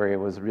slavery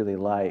was really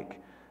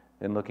like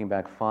and looking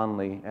back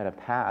fondly at a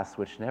past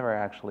which never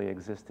actually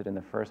existed in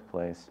the first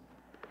place.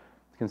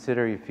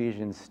 Consider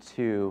Ephesians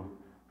 2,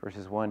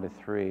 verses 1 to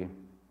 3.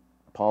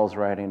 Paul's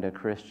writing to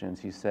Christians.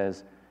 He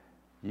says,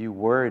 "You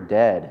were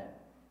dead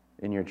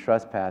in your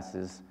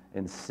trespasses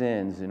and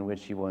sins in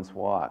which you once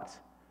walked.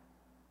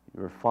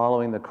 You were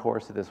following the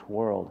course of this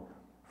world,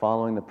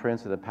 following the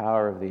prince of the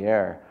power of the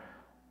air,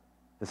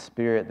 the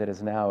spirit that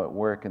is now at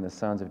work in the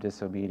sons of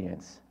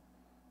disobedience,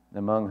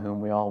 among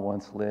whom we all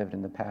once lived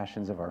in the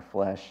passions of our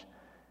flesh,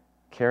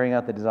 carrying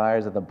out the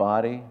desires of the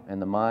body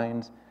and the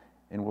mind,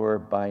 and were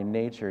by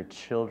nature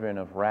children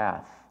of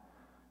wrath,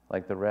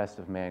 like the rest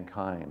of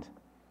mankind."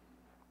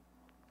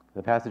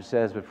 The passage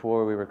says,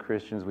 before we were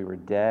Christians, we were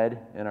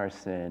dead in our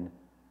sin.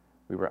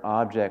 We were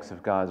objects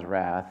of God's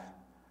wrath.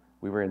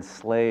 We were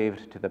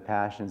enslaved to the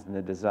passions and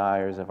the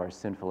desires of our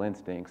sinful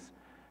instincts,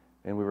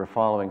 and we were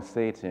following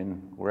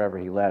Satan wherever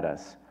he led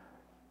us.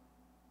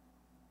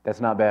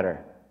 That's not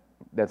better.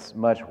 That's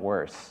much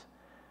worse.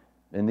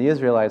 And the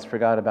Israelites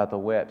forgot about the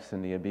whips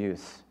and the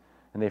abuse,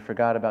 and they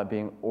forgot about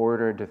being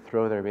ordered to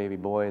throw their baby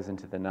boys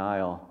into the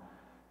Nile.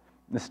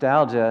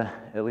 Nostalgia,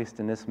 at least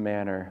in this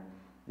manner,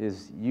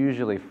 is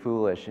usually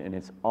foolish, and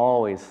it's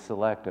always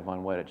selective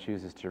on what it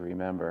chooses to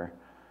remember.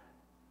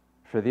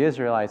 For the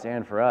Israelites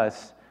and for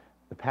us,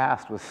 the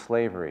past was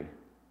slavery.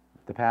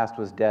 The past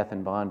was death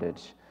and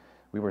bondage.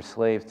 We were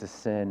slaves to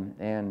sin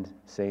and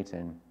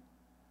Satan.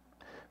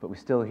 But we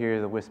still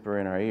hear the whisper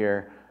in our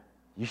ear,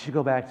 you should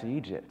go back to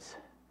Egypt.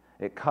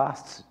 It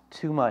costs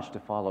too much to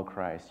follow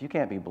Christ. You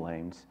can't be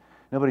blamed.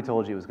 Nobody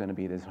told you it was going to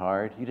be this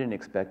hard. You didn't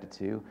expect it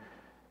to.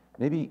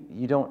 Maybe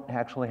you don't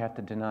actually have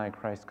to deny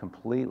Christ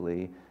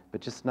completely,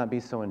 but just not be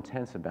so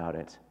intense about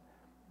it.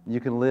 You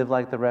can live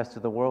like the rest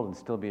of the world and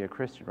still be a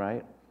Christian,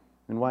 right?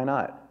 And why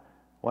not?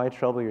 Why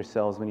trouble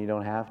yourselves when you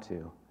don't have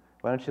to?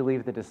 Why don't you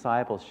leave the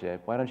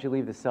discipleship? Why don't you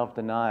leave the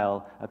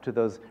self-denial up to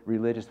those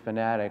religious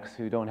fanatics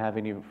who don't have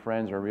any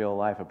friends or real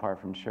life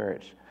apart from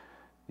church?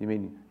 You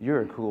mean,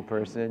 you're a cool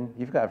person,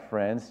 you've got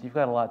friends, you've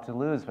got a lot to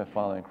lose by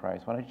following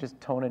Christ. Why don't you just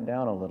tone it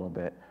down a little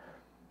bit?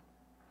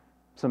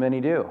 So many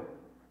do.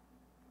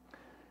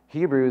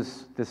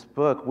 Hebrews, this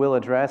book, will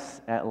address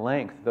at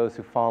length those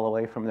who fall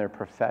away from their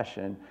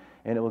profession,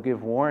 and it will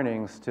give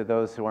warnings to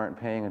those who aren't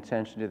paying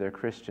attention to their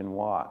Christian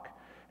walk.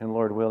 And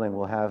Lord willing,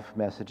 we'll have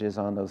messages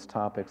on those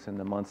topics in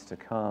the months to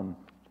come.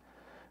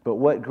 But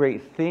what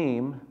great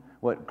theme,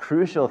 what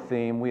crucial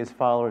theme we as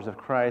followers of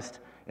Christ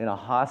in a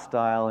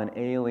hostile and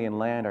alien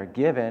land are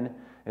given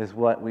is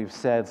what we've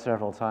said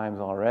several times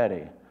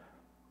already.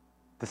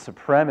 The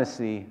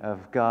supremacy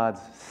of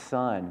God's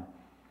Son.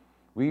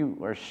 We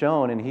are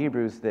shown in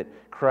Hebrews that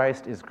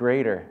Christ is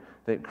greater,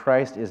 that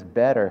Christ is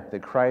better,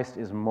 that Christ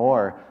is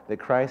more, that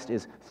Christ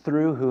is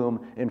through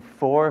whom and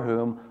for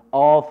whom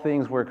all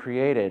things were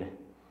created.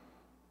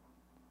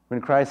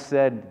 When Christ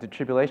said the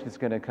tribulation is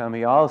going to come,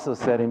 he also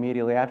said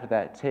immediately after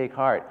that, take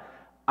heart,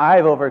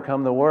 I've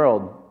overcome the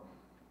world.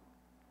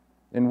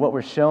 And what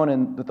we're shown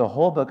in the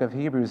whole book of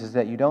Hebrews is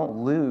that you don't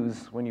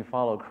lose when you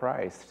follow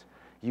Christ.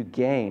 You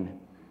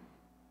gain.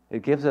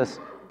 It gives us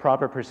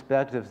proper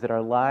perspectives that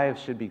our lives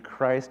should be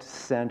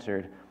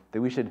Christ-centered, that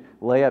we should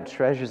lay up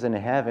treasures in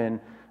heaven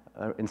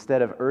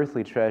instead of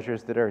earthly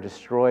treasures that are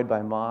destroyed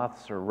by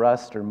moths or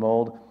rust or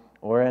mold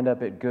or end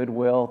up at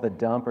Goodwill, the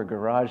dump, or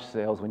garage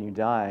sales when you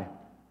die.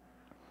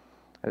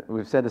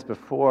 We've said this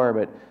before,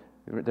 but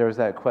there was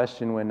that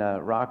question when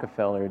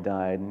Rockefeller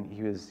died, and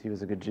he was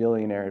a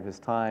gajillionaire of his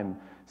time.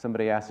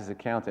 Somebody asked his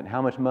accountant,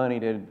 how much money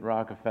did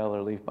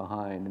Rockefeller leave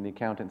behind? And the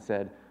accountant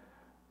said,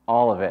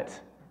 all of it.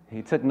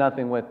 He took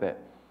nothing with it.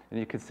 And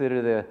you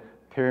consider the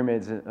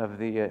pyramids of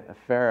the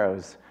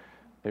pharaohs.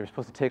 They were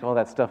supposed to take all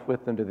that stuff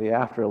with them to the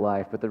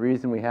afterlife, but the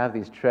reason we have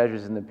these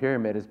treasures in the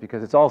pyramid is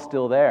because it's all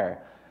still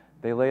there.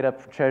 They laid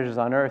up treasures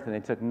on earth and they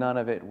took none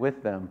of it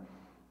with them.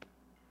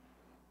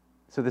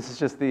 So this is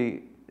just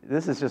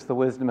the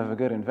wisdom of a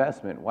good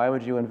investment. Why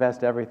would you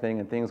invest everything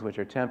in things which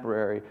are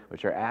temporary,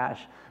 which are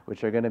ash,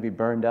 which are going to be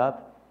burned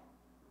up?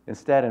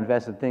 Instead,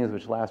 invest in things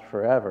which last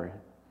forever.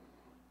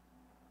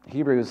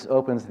 Hebrews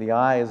opens the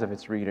eyes of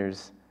its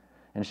readers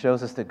and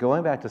shows us that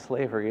going back to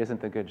slavery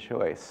isn't the good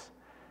choice.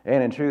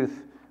 And in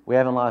truth, we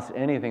haven't lost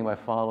anything by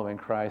following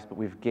Christ, but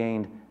we've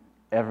gained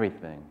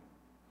everything.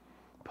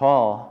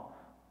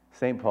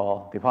 St.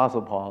 Paul, the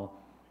Apostle Paul,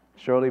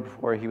 shortly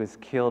before he was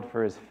killed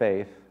for his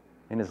faith,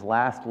 in his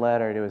last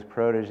letter to his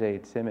protege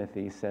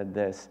Timothy, said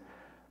this,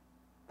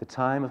 the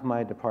time of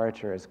my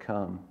departure has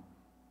come.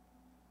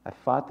 I've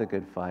fought the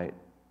good fight.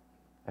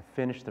 I've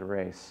finished the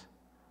race.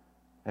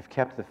 I've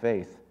kept the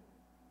faith.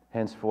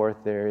 Henceforth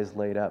there is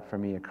laid up for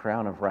me a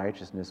crown of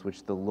righteousness,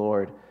 which the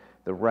Lord,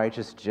 the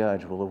righteous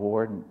judge, will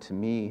award to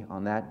me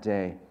on that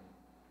day.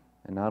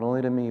 And not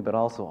only to me, but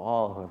also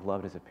all who have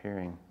loved his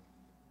appearing.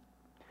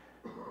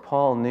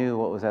 Paul knew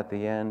what was at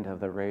the end of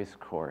the race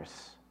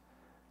course.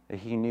 That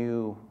he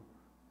knew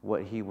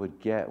what he would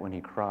get when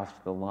he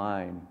crossed the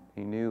line.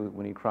 He knew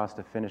when he crossed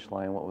the finish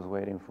line what was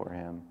waiting for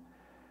him.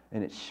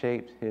 And it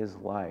shaped his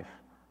life.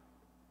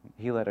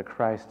 He led a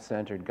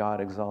Christ-centered,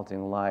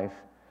 God-exalting life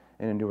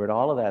and endured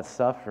all of that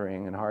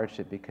suffering and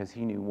hardship because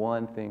he knew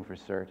one thing for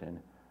certain,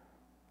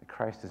 that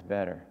Christ is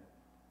better.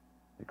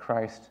 That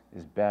Christ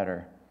is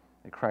better.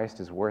 That Christ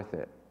is worth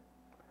it.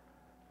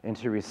 And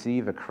to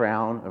receive a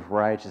crown of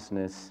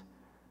righteousness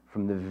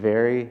from the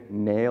very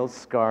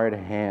nail-scarred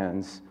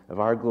hands of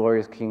our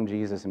glorious King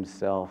Jesus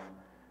himself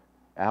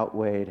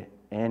outweighed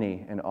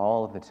any and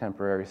all of the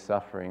temporary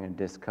suffering and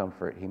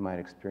discomfort he might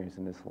experience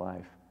in this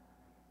life.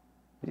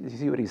 You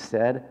see what he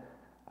said?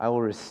 I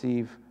will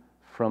receive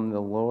from the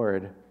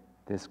Lord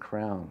this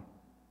crown.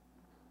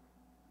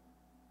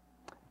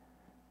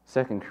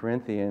 2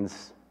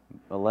 Corinthians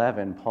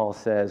 11, Paul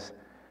says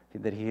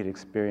that he had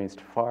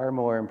experienced far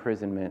more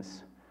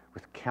imprisonments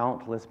with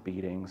countless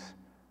beatings,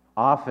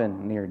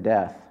 often near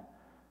death.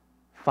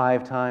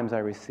 5 times I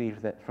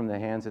received that from the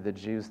hands of the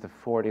Jews the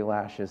 40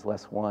 lashes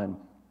less one.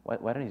 Why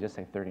didn't he just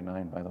say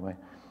 39, by the way?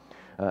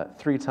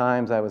 3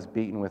 times I was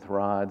beaten with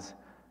rods.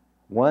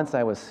 Once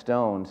I was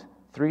stoned.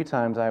 3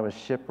 times I was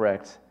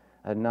shipwrecked.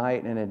 A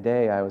night and a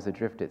day I was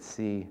adrift at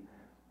sea,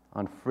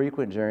 on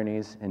frequent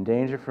journeys, in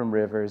danger from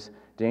rivers,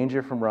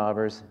 danger from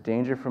robbers,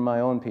 danger from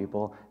my own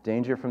people,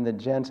 danger from the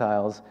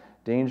Gentiles,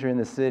 danger in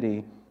the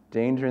city,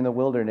 danger in the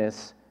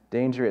wilderness,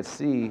 danger at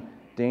sea,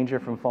 danger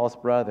from false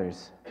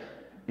brothers,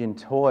 in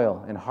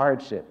toil and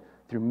hardship,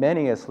 through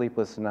many a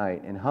sleepless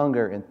night, in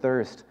hunger and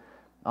thirst,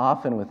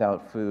 often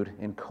without food,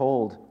 in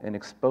cold and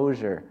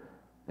exposure.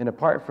 And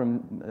apart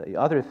from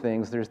other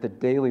things, there's the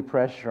daily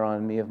pressure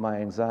on me of my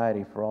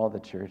anxiety for all the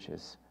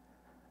churches.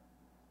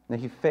 Now,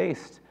 he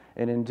faced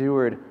and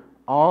endured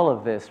all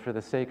of this for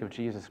the sake of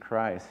Jesus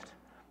Christ.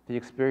 He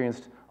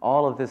experienced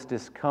all of this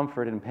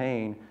discomfort and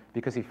pain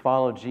because he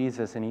followed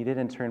Jesus and he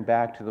didn't turn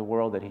back to the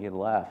world that he had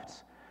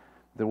left,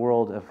 the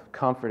world of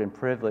comfort and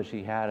privilege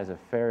he had as a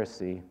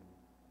Pharisee.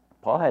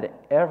 Paul had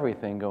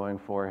everything going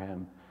for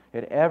him. He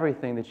had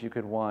everything that you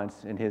could want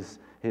in his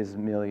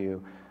milieu.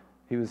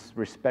 He was a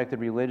respected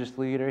religious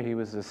leader. He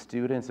was a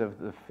student of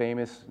the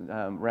famous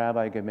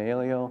Rabbi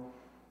Gamaliel.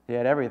 He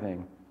had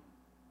everything.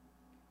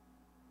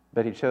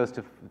 But he chose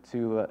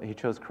he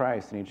chose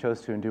Christ, and he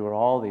chose to endure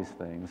all these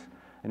things.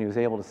 And he was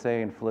able to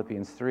say in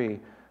Philippians 3,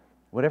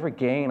 whatever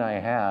gain I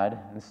had,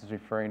 and this is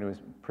referring to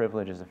his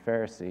privilege as a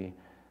Pharisee,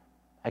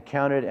 I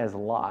count it as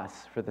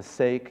loss for the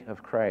sake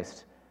of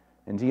Christ.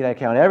 Indeed, I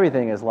count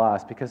everything as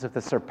loss because of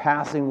the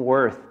surpassing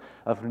worth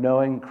of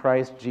knowing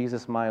Christ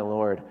Jesus my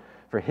Lord.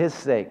 For his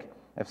sake,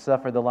 I've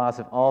suffered the loss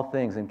of all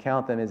things and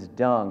count them as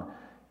dung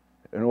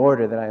in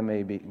order that I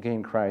may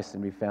gain Christ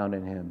and be found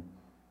in him.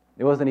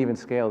 It wasn't even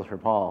scales for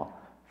Paul.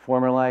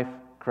 Former life,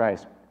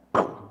 Christ.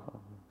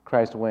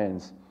 Christ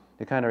wins.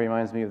 It kind of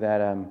reminds me of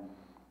that,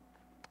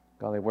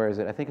 golly, where is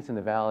it? I think it's in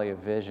the Valley of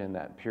Vision,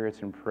 that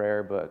Puritan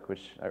prayer book,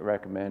 which I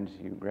recommend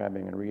you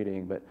grabbing and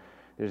reading. But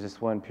there's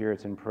this one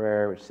Puritan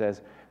prayer which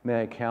says,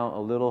 may I count a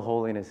little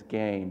holiness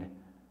gained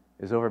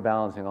is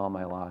overbalancing all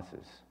my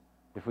losses.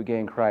 If we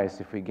gain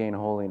Christ, if we gain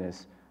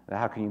holiness,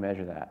 how can you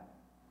measure that?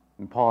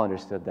 And Paul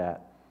understood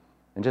that.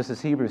 And just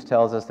as Hebrews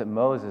tells us that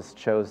Moses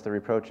chose the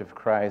reproach of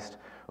Christ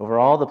over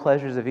all the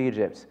pleasures of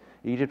Egypt,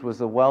 Egypt was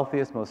the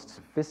wealthiest, most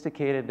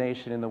sophisticated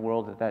nation in the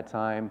world at that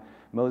time.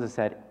 Moses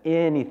had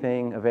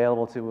anything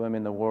available to him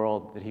in the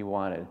world that he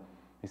wanted.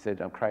 He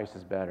said, Christ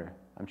is better.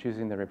 I'm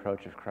choosing the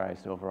reproach of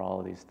Christ over all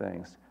of these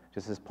things.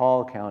 Just as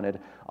Paul counted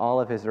all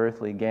of his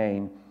earthly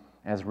gain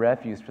as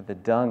refuse for the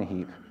dung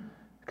heap,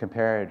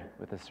 compared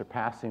with the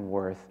surpassing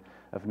worth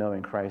of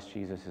knowing Christ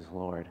Jesus as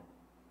Lord.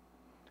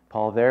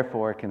 Paul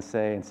therefore can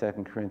say in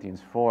 2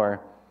 Corinthians 4,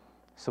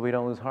 so we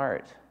don't lose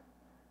heart.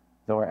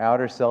 Though our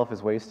outer self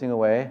is wasting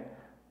away,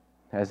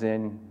 as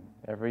in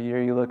every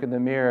year you look in the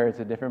mirror, it's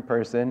a different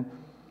person,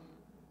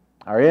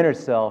 our inner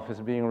self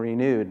is being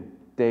renewed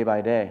day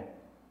by day.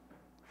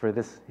 For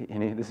this,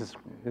 and this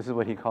is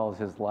what he calls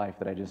his life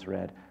that I just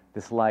read,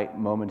 this light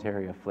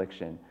momentary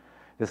affliction.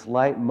 This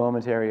light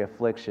momentary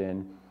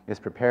affliction is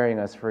preparing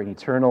us for an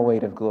eternal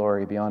weight of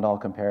glory beyond all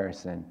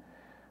comparison,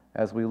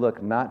 as we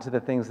look not to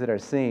the things that are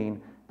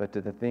seen, but to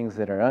the things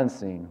that are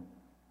unseen.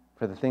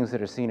 For the things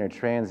that are seen are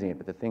transient,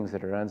 but the things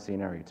that are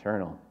unseen are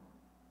eternal.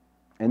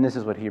 And this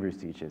is what Hebrews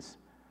teaches,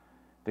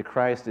 that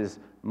Christ is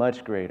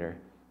much greater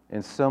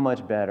and so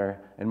much better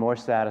and more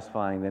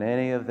satisfying than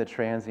any of the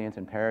transient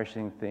and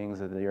perishing things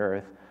of the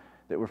earth,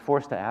 that we're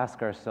forced to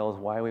ask ourselves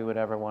why we would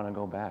ever want to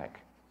go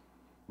back.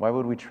 Why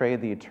would we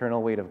trade the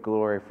eternal weight of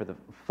glory for the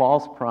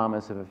false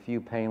promise of a few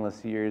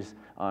painless years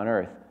on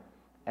earth,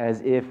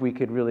 as if we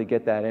could really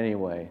get that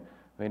anyway?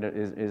 I mean,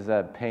 is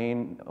that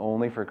pain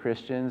only for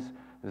Christians?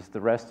 Does the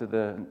rest of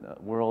the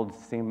world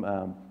seem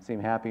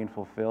happy and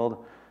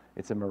fulfilled?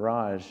 It's a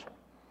mirage.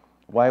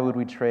 Why would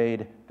we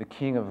trade the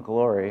King of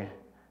Glory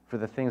for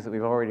the things that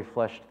we've already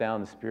flushed down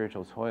the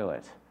spiritual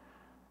toilet?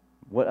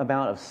 What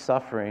amount of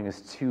suffering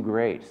is too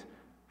great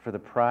for the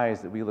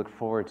prize that we look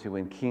forward to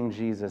when King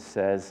Jesus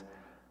says,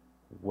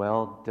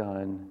 well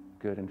done,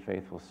 good and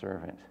faithful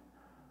servant?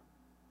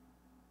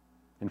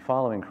 In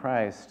following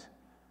Christ,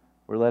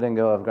 we're letting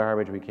go of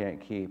garbage we can't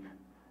keep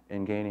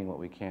and gaining what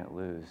we can't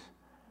lose.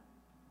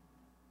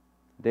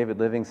 David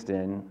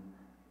Livingstone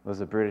was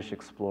a British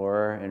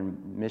explorer and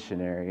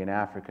missionary in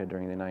Africa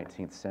during the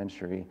 19th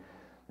century.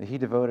 He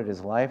devoted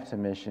his life to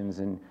missions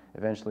and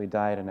eventually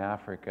died in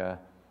Africa.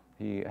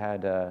 I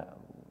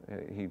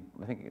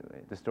think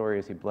the story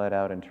is he bled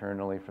out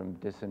internally from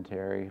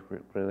dysentery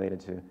related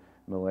to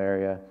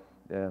malaria.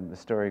 The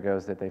story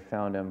goes that they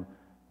found him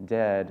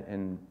dead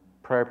in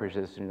prayer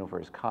position over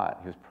his cot.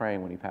 He was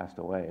praying when he passed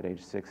away at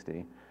age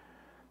 60.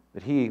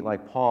 But he,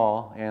 like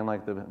Paul and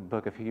like the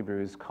book of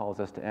Hebrews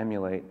calls us to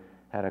emulate,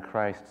 had a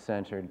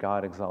Christ-centered,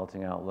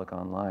 God-exalting outlook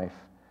on life.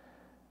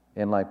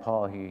 And like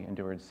Paul, he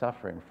endured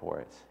suffering for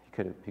it.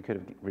 He could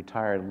have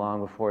retired long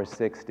before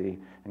 60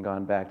 and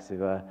gone back to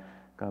the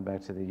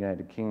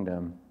United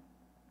Kingdom.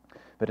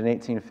 But in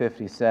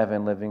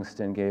 1857,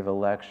 Livingstone gave a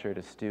lecture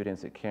to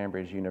students at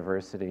Cambridge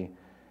University,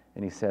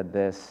 and he said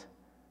this,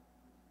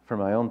 "For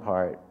my own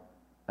part,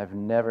 I've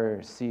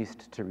never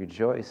ceased to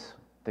rejoice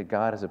that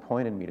God has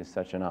appointed me to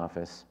such an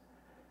office.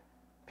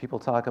 People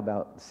talk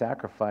about the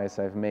sacrifice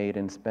I've made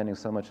in spending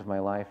so much of my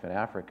life in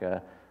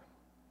Africa.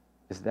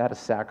 Is that a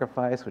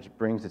sacrifice which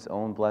brings its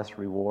own blessed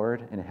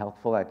reward in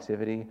healthful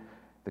activity,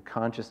 the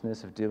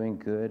consciousness of doing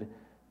good,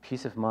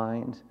 peace of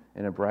mind,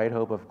 and a bright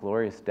hope of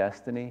glorious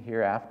destiny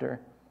hereafter?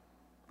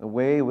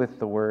 Away with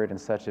the word in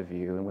such a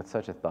view and with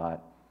such a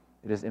thought.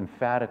 It is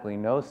emphatically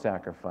no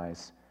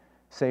sacrifice.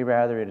 Say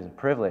rather it is a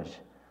privilege.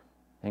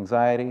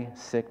 Anxiety,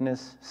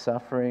 sickness,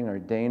 suffering, or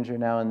danger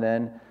now and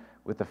then,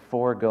 with the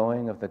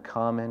foregoing of the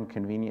common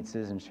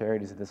conveniences and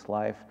charities of this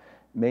life,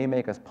 may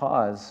make us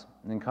pause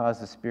and cause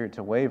the spirit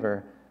to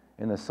waver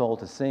and the soul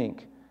to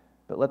sink.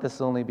 But let this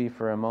only be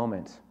for a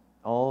moment.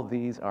 All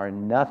these are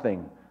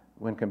nothing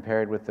when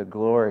compared with the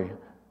glory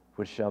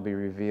which shall be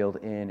revealed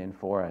in and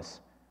for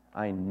us.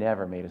 I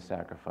never made a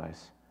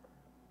sacrifice."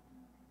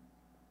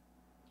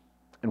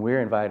 And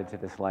we're invited to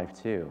this life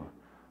too.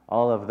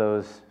 All of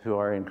those who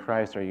are in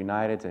Christ are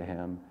united to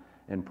him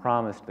and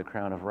promised the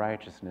crown of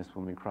righteousness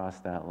when we cross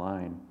that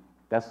line.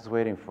 That's what's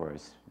waiting for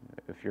us.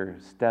 If your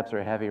steps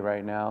are heavy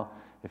right now,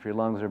 if your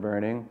lungs are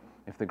burning,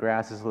 if the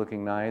grass is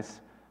looking nice,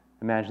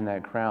 imagine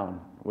that crown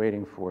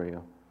waiting for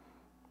you.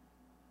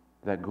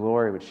 That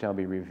glory which shall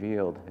be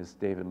revealed, as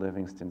David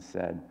Livingstone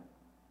said.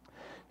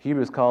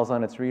 Hebrews calls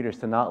on its readers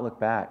to not look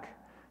back,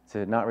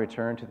 to not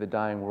return to the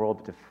dying world,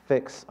 but to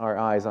fix our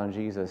eyes on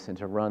Jesus and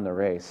to run the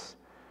race.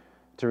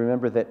 To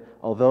remember that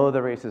although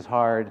the race is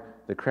hard,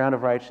 the crown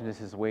of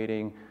righteousness is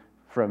waiting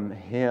from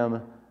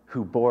him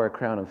who bore a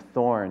crown of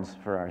thorns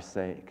for our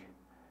sake.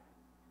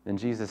 And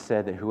Jesus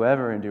said that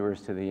whoever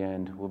endures to the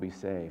end will be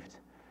saved.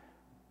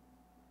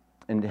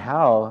 And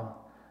how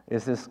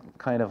is this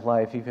kind of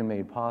life even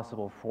made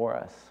possible for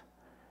us?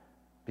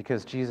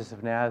 Because Jesus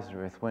of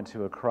Nazareth went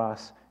to a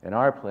cross in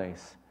our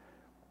place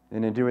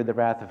and endured the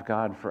wrath of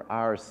God for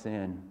our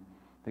sin,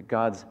 that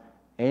God's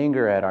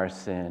anger at our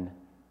sin,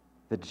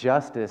 the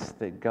justice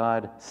that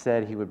God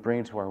said he would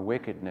bring to our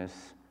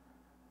wickedness,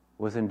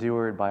 was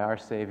endured by our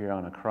Savior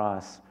on a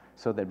cross,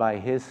 so that by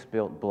his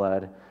spilt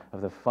blood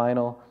of the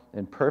final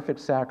and perfect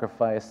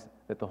sacrifice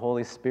that the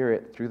Holy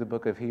Spirit, through the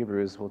book of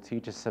Hebrews, will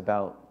teach us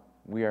about,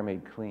 we are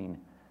made clean.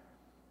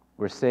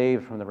 We're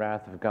saved from the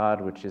wrath of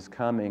God, which is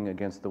coming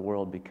against the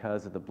world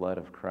because of the blood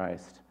of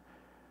Christ.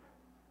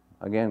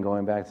 Again,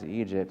 going back to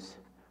Egypt,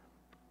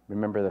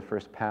 remember the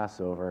first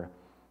Passover,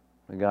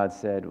 when God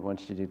said, I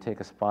want you to take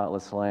a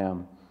spotless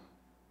lamb,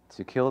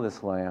 to kill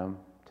this lamb,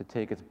 to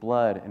take its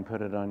blood and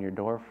put it on your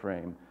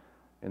doorframe.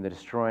 And the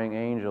destroying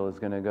angel is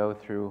going to go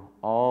through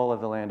all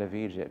of the land of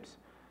Egypt.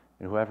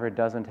 And whoever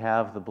doesn't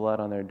have the blood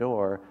on their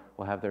door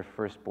will have their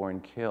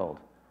firstborn killed.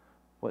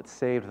 What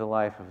saved the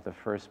life of the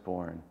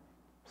firstborn?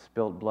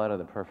 Spilt blood of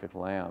the perfect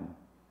lamb.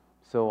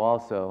 So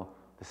also,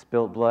 the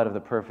spilt blood of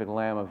the perfect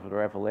lamb of the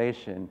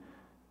Revelation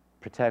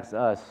protects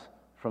us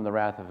from the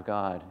wrath of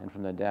God and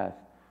from the death.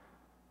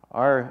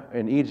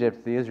 In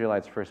Egypt, the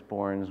Israelites'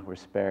 firstborns were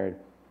spared.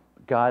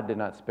 God did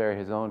not spare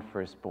his own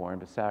firstborn,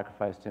 but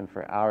sacrificed him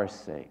for our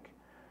sake.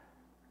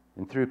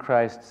 And through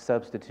Christ's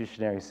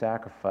substitutionary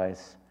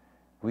sacrifice,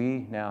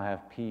 we now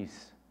have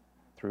peace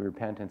through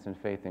repentance and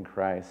faith in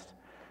Christ,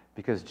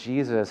 because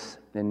Jesus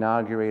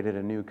inaugurated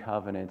a new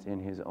covenant in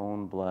his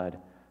own blood,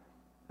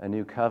 a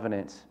new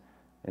covenant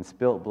and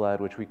spilt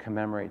blood, which we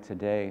commemorate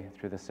today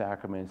through the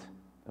sacrament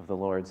of the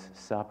Lord's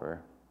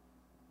Supper.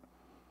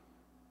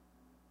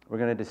 We're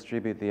going to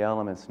distribute the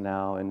elements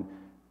now, and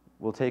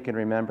we'll take in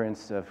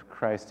remembrance of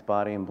Christ's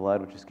body and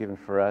blood, which is given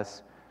for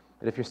us.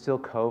 But if you're still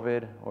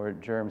COVID or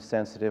germ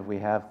sensitive, we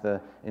have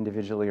the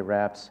individually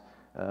wrapped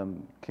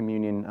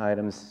communion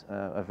items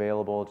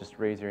available. Just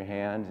raise your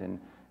hand, and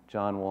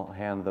John will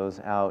hand those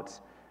out.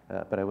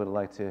 But I would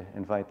like to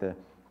invite the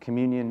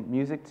communion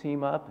music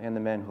team up and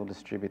the men who will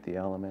distribute the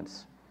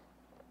elements.